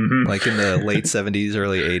movies. Mm-hmm. Like in the late 70s,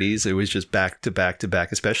 early 80s, it was just back to back to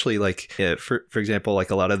back. Especially like, for example,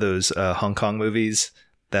 like a lot of those Hong Kong movies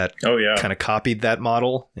that kind of copied that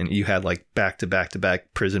model. And you had like back to back to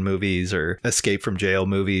back prison movies or escape from jail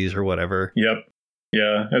movies or whatever. Yep.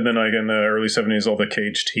 Yeah, and then like in the early 70s, all the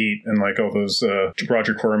Caged Heat and like all those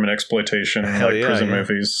Roger Corman exploitation prison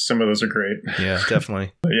movies. Some of those are great. Yeah,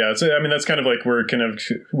 definitely. Yeah, that's kind of like we're kind of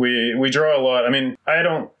we draw a lot. I mean, I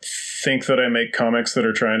don't think that I make comics that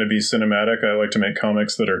are trying to be cinematic. I like to make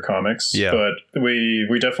comics that are comics. Yeah. But we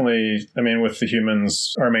definitely, I mean, with the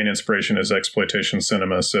Humans, our main inspiration is exploitation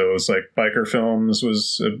cinema. So it's like biker films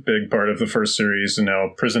was a big part of the first series, and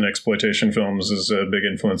now prison exploitation films is a big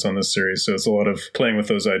influence on this series. So it's a lot of playing with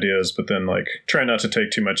those ideas, but then like try not to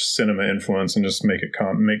take too much cinema influence and just make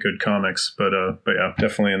good comics. But yeah,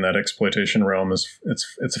 definitely in that exploitation realm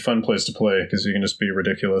it's a fun place to play because you can just be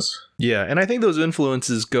ridiculous. Yeah, and I think those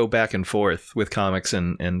influences go back and forth with comics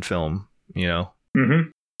and film, Mm-hmm.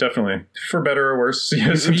 Definitely, for better or worse.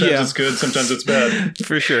 Sometimes it's good, sometimes it's bad.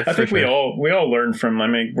 For sure. I think we all learn from. I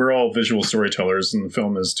mean, we're all visual storytellers, and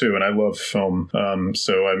film is too. And I love film,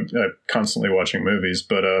 so I'm constantly watching movies.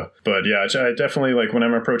 But yeah, I definitely like when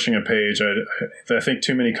I'm approaching a page. I think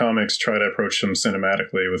too many comics try to approach them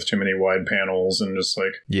cinematically with too many wide panels and just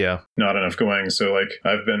like not enough going. So like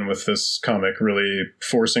I've been with this comic really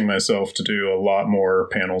forcing myself to do a lot more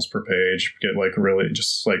panels per page. Get like really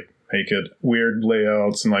just like make it weird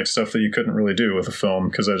layouts and like stuff that you couldn't really do with a film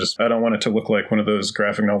because I don't want it to look like one of those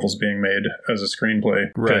graphic novels being made as a screenplay.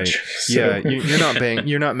 Right. Pitch. Yeah,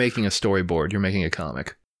 you're not making a storyboard. You're making a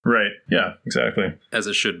comic. Right. Yeah, exactly. As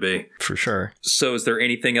it should be. For sure. So is there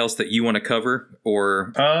anything else that you want to cover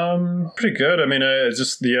or? Pretty good. I mean,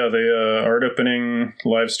 the art opening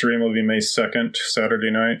live stream will be May 2nd, Saturday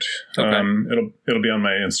night. Okay. It'll be on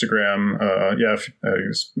my Instagram. If I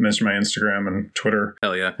just mention my Instagram and Twitter.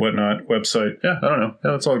 Hell yeah. Whatnot. Website. Yeah, I don't know.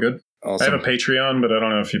 Yeah, it's all good. Awesome. I have a Patreon, but I don't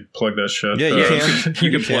know if you plug that shit. Yeah, you can. You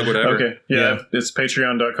can plug whatever. Okay. Yeah. It's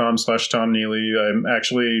patreon.com/Tom Neely. I'm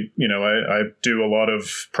actually, I do a lot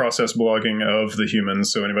of process blogging of the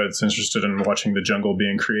Humans. So anybody that's interested in watching the jungle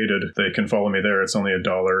being created, they can follow me there. It's only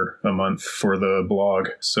 $1 a month for the blog.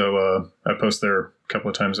 So I post there a couple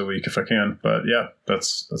of times a week if I can. But yeah,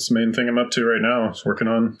 that's the main thing I'm up to right now. Is working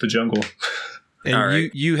on the jungle. And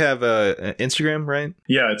you have a Instagram, right?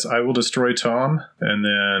 Yeah, it's I Will Destroy Tom. And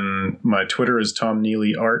then my Twitter is Tom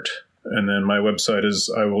Neely Art. And then my website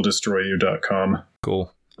is IWillDestroyYou.com.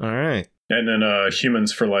 Cool. All right. And then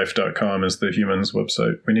humansforlife.com is the Humans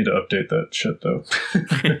website. We need to update that shit, though.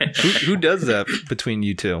 Who does that between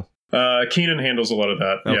you two? Keenan handles a lot of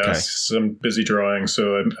that. Okay. Yeah, I'm busy drawing,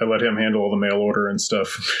 so I let him handle all the mail order and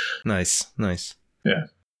stuff. Nice. Yeah.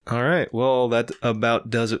 All right. Well, that about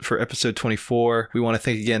does it for episode 24. We want to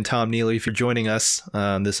thank again Tom Neely for joining us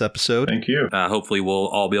on this episode. Thank you. Hopefully we'll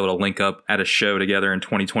all be able to link up at a show together in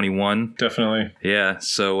 2021. Definitely. Yeah.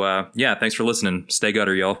 So, thanks for listening. Stay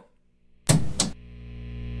gutter, y'all.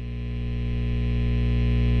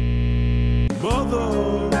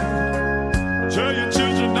 Mother, tell your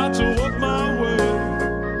children not to walk my way.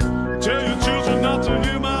 Tell your children not to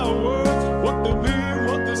hear my words, what they mean,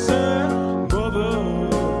 what they say.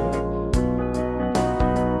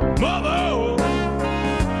 Mother,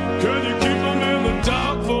 can you keep them in the dark?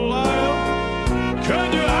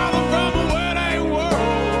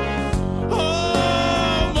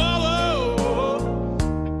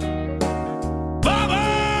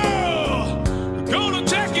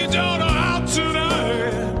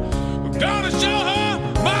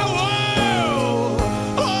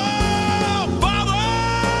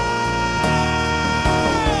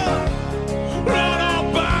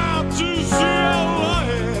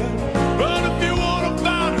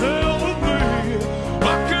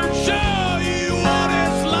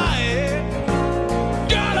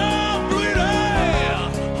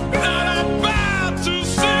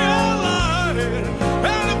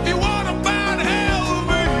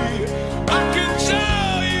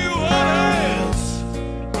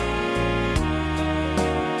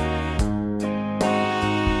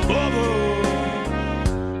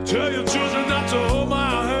 Tell you just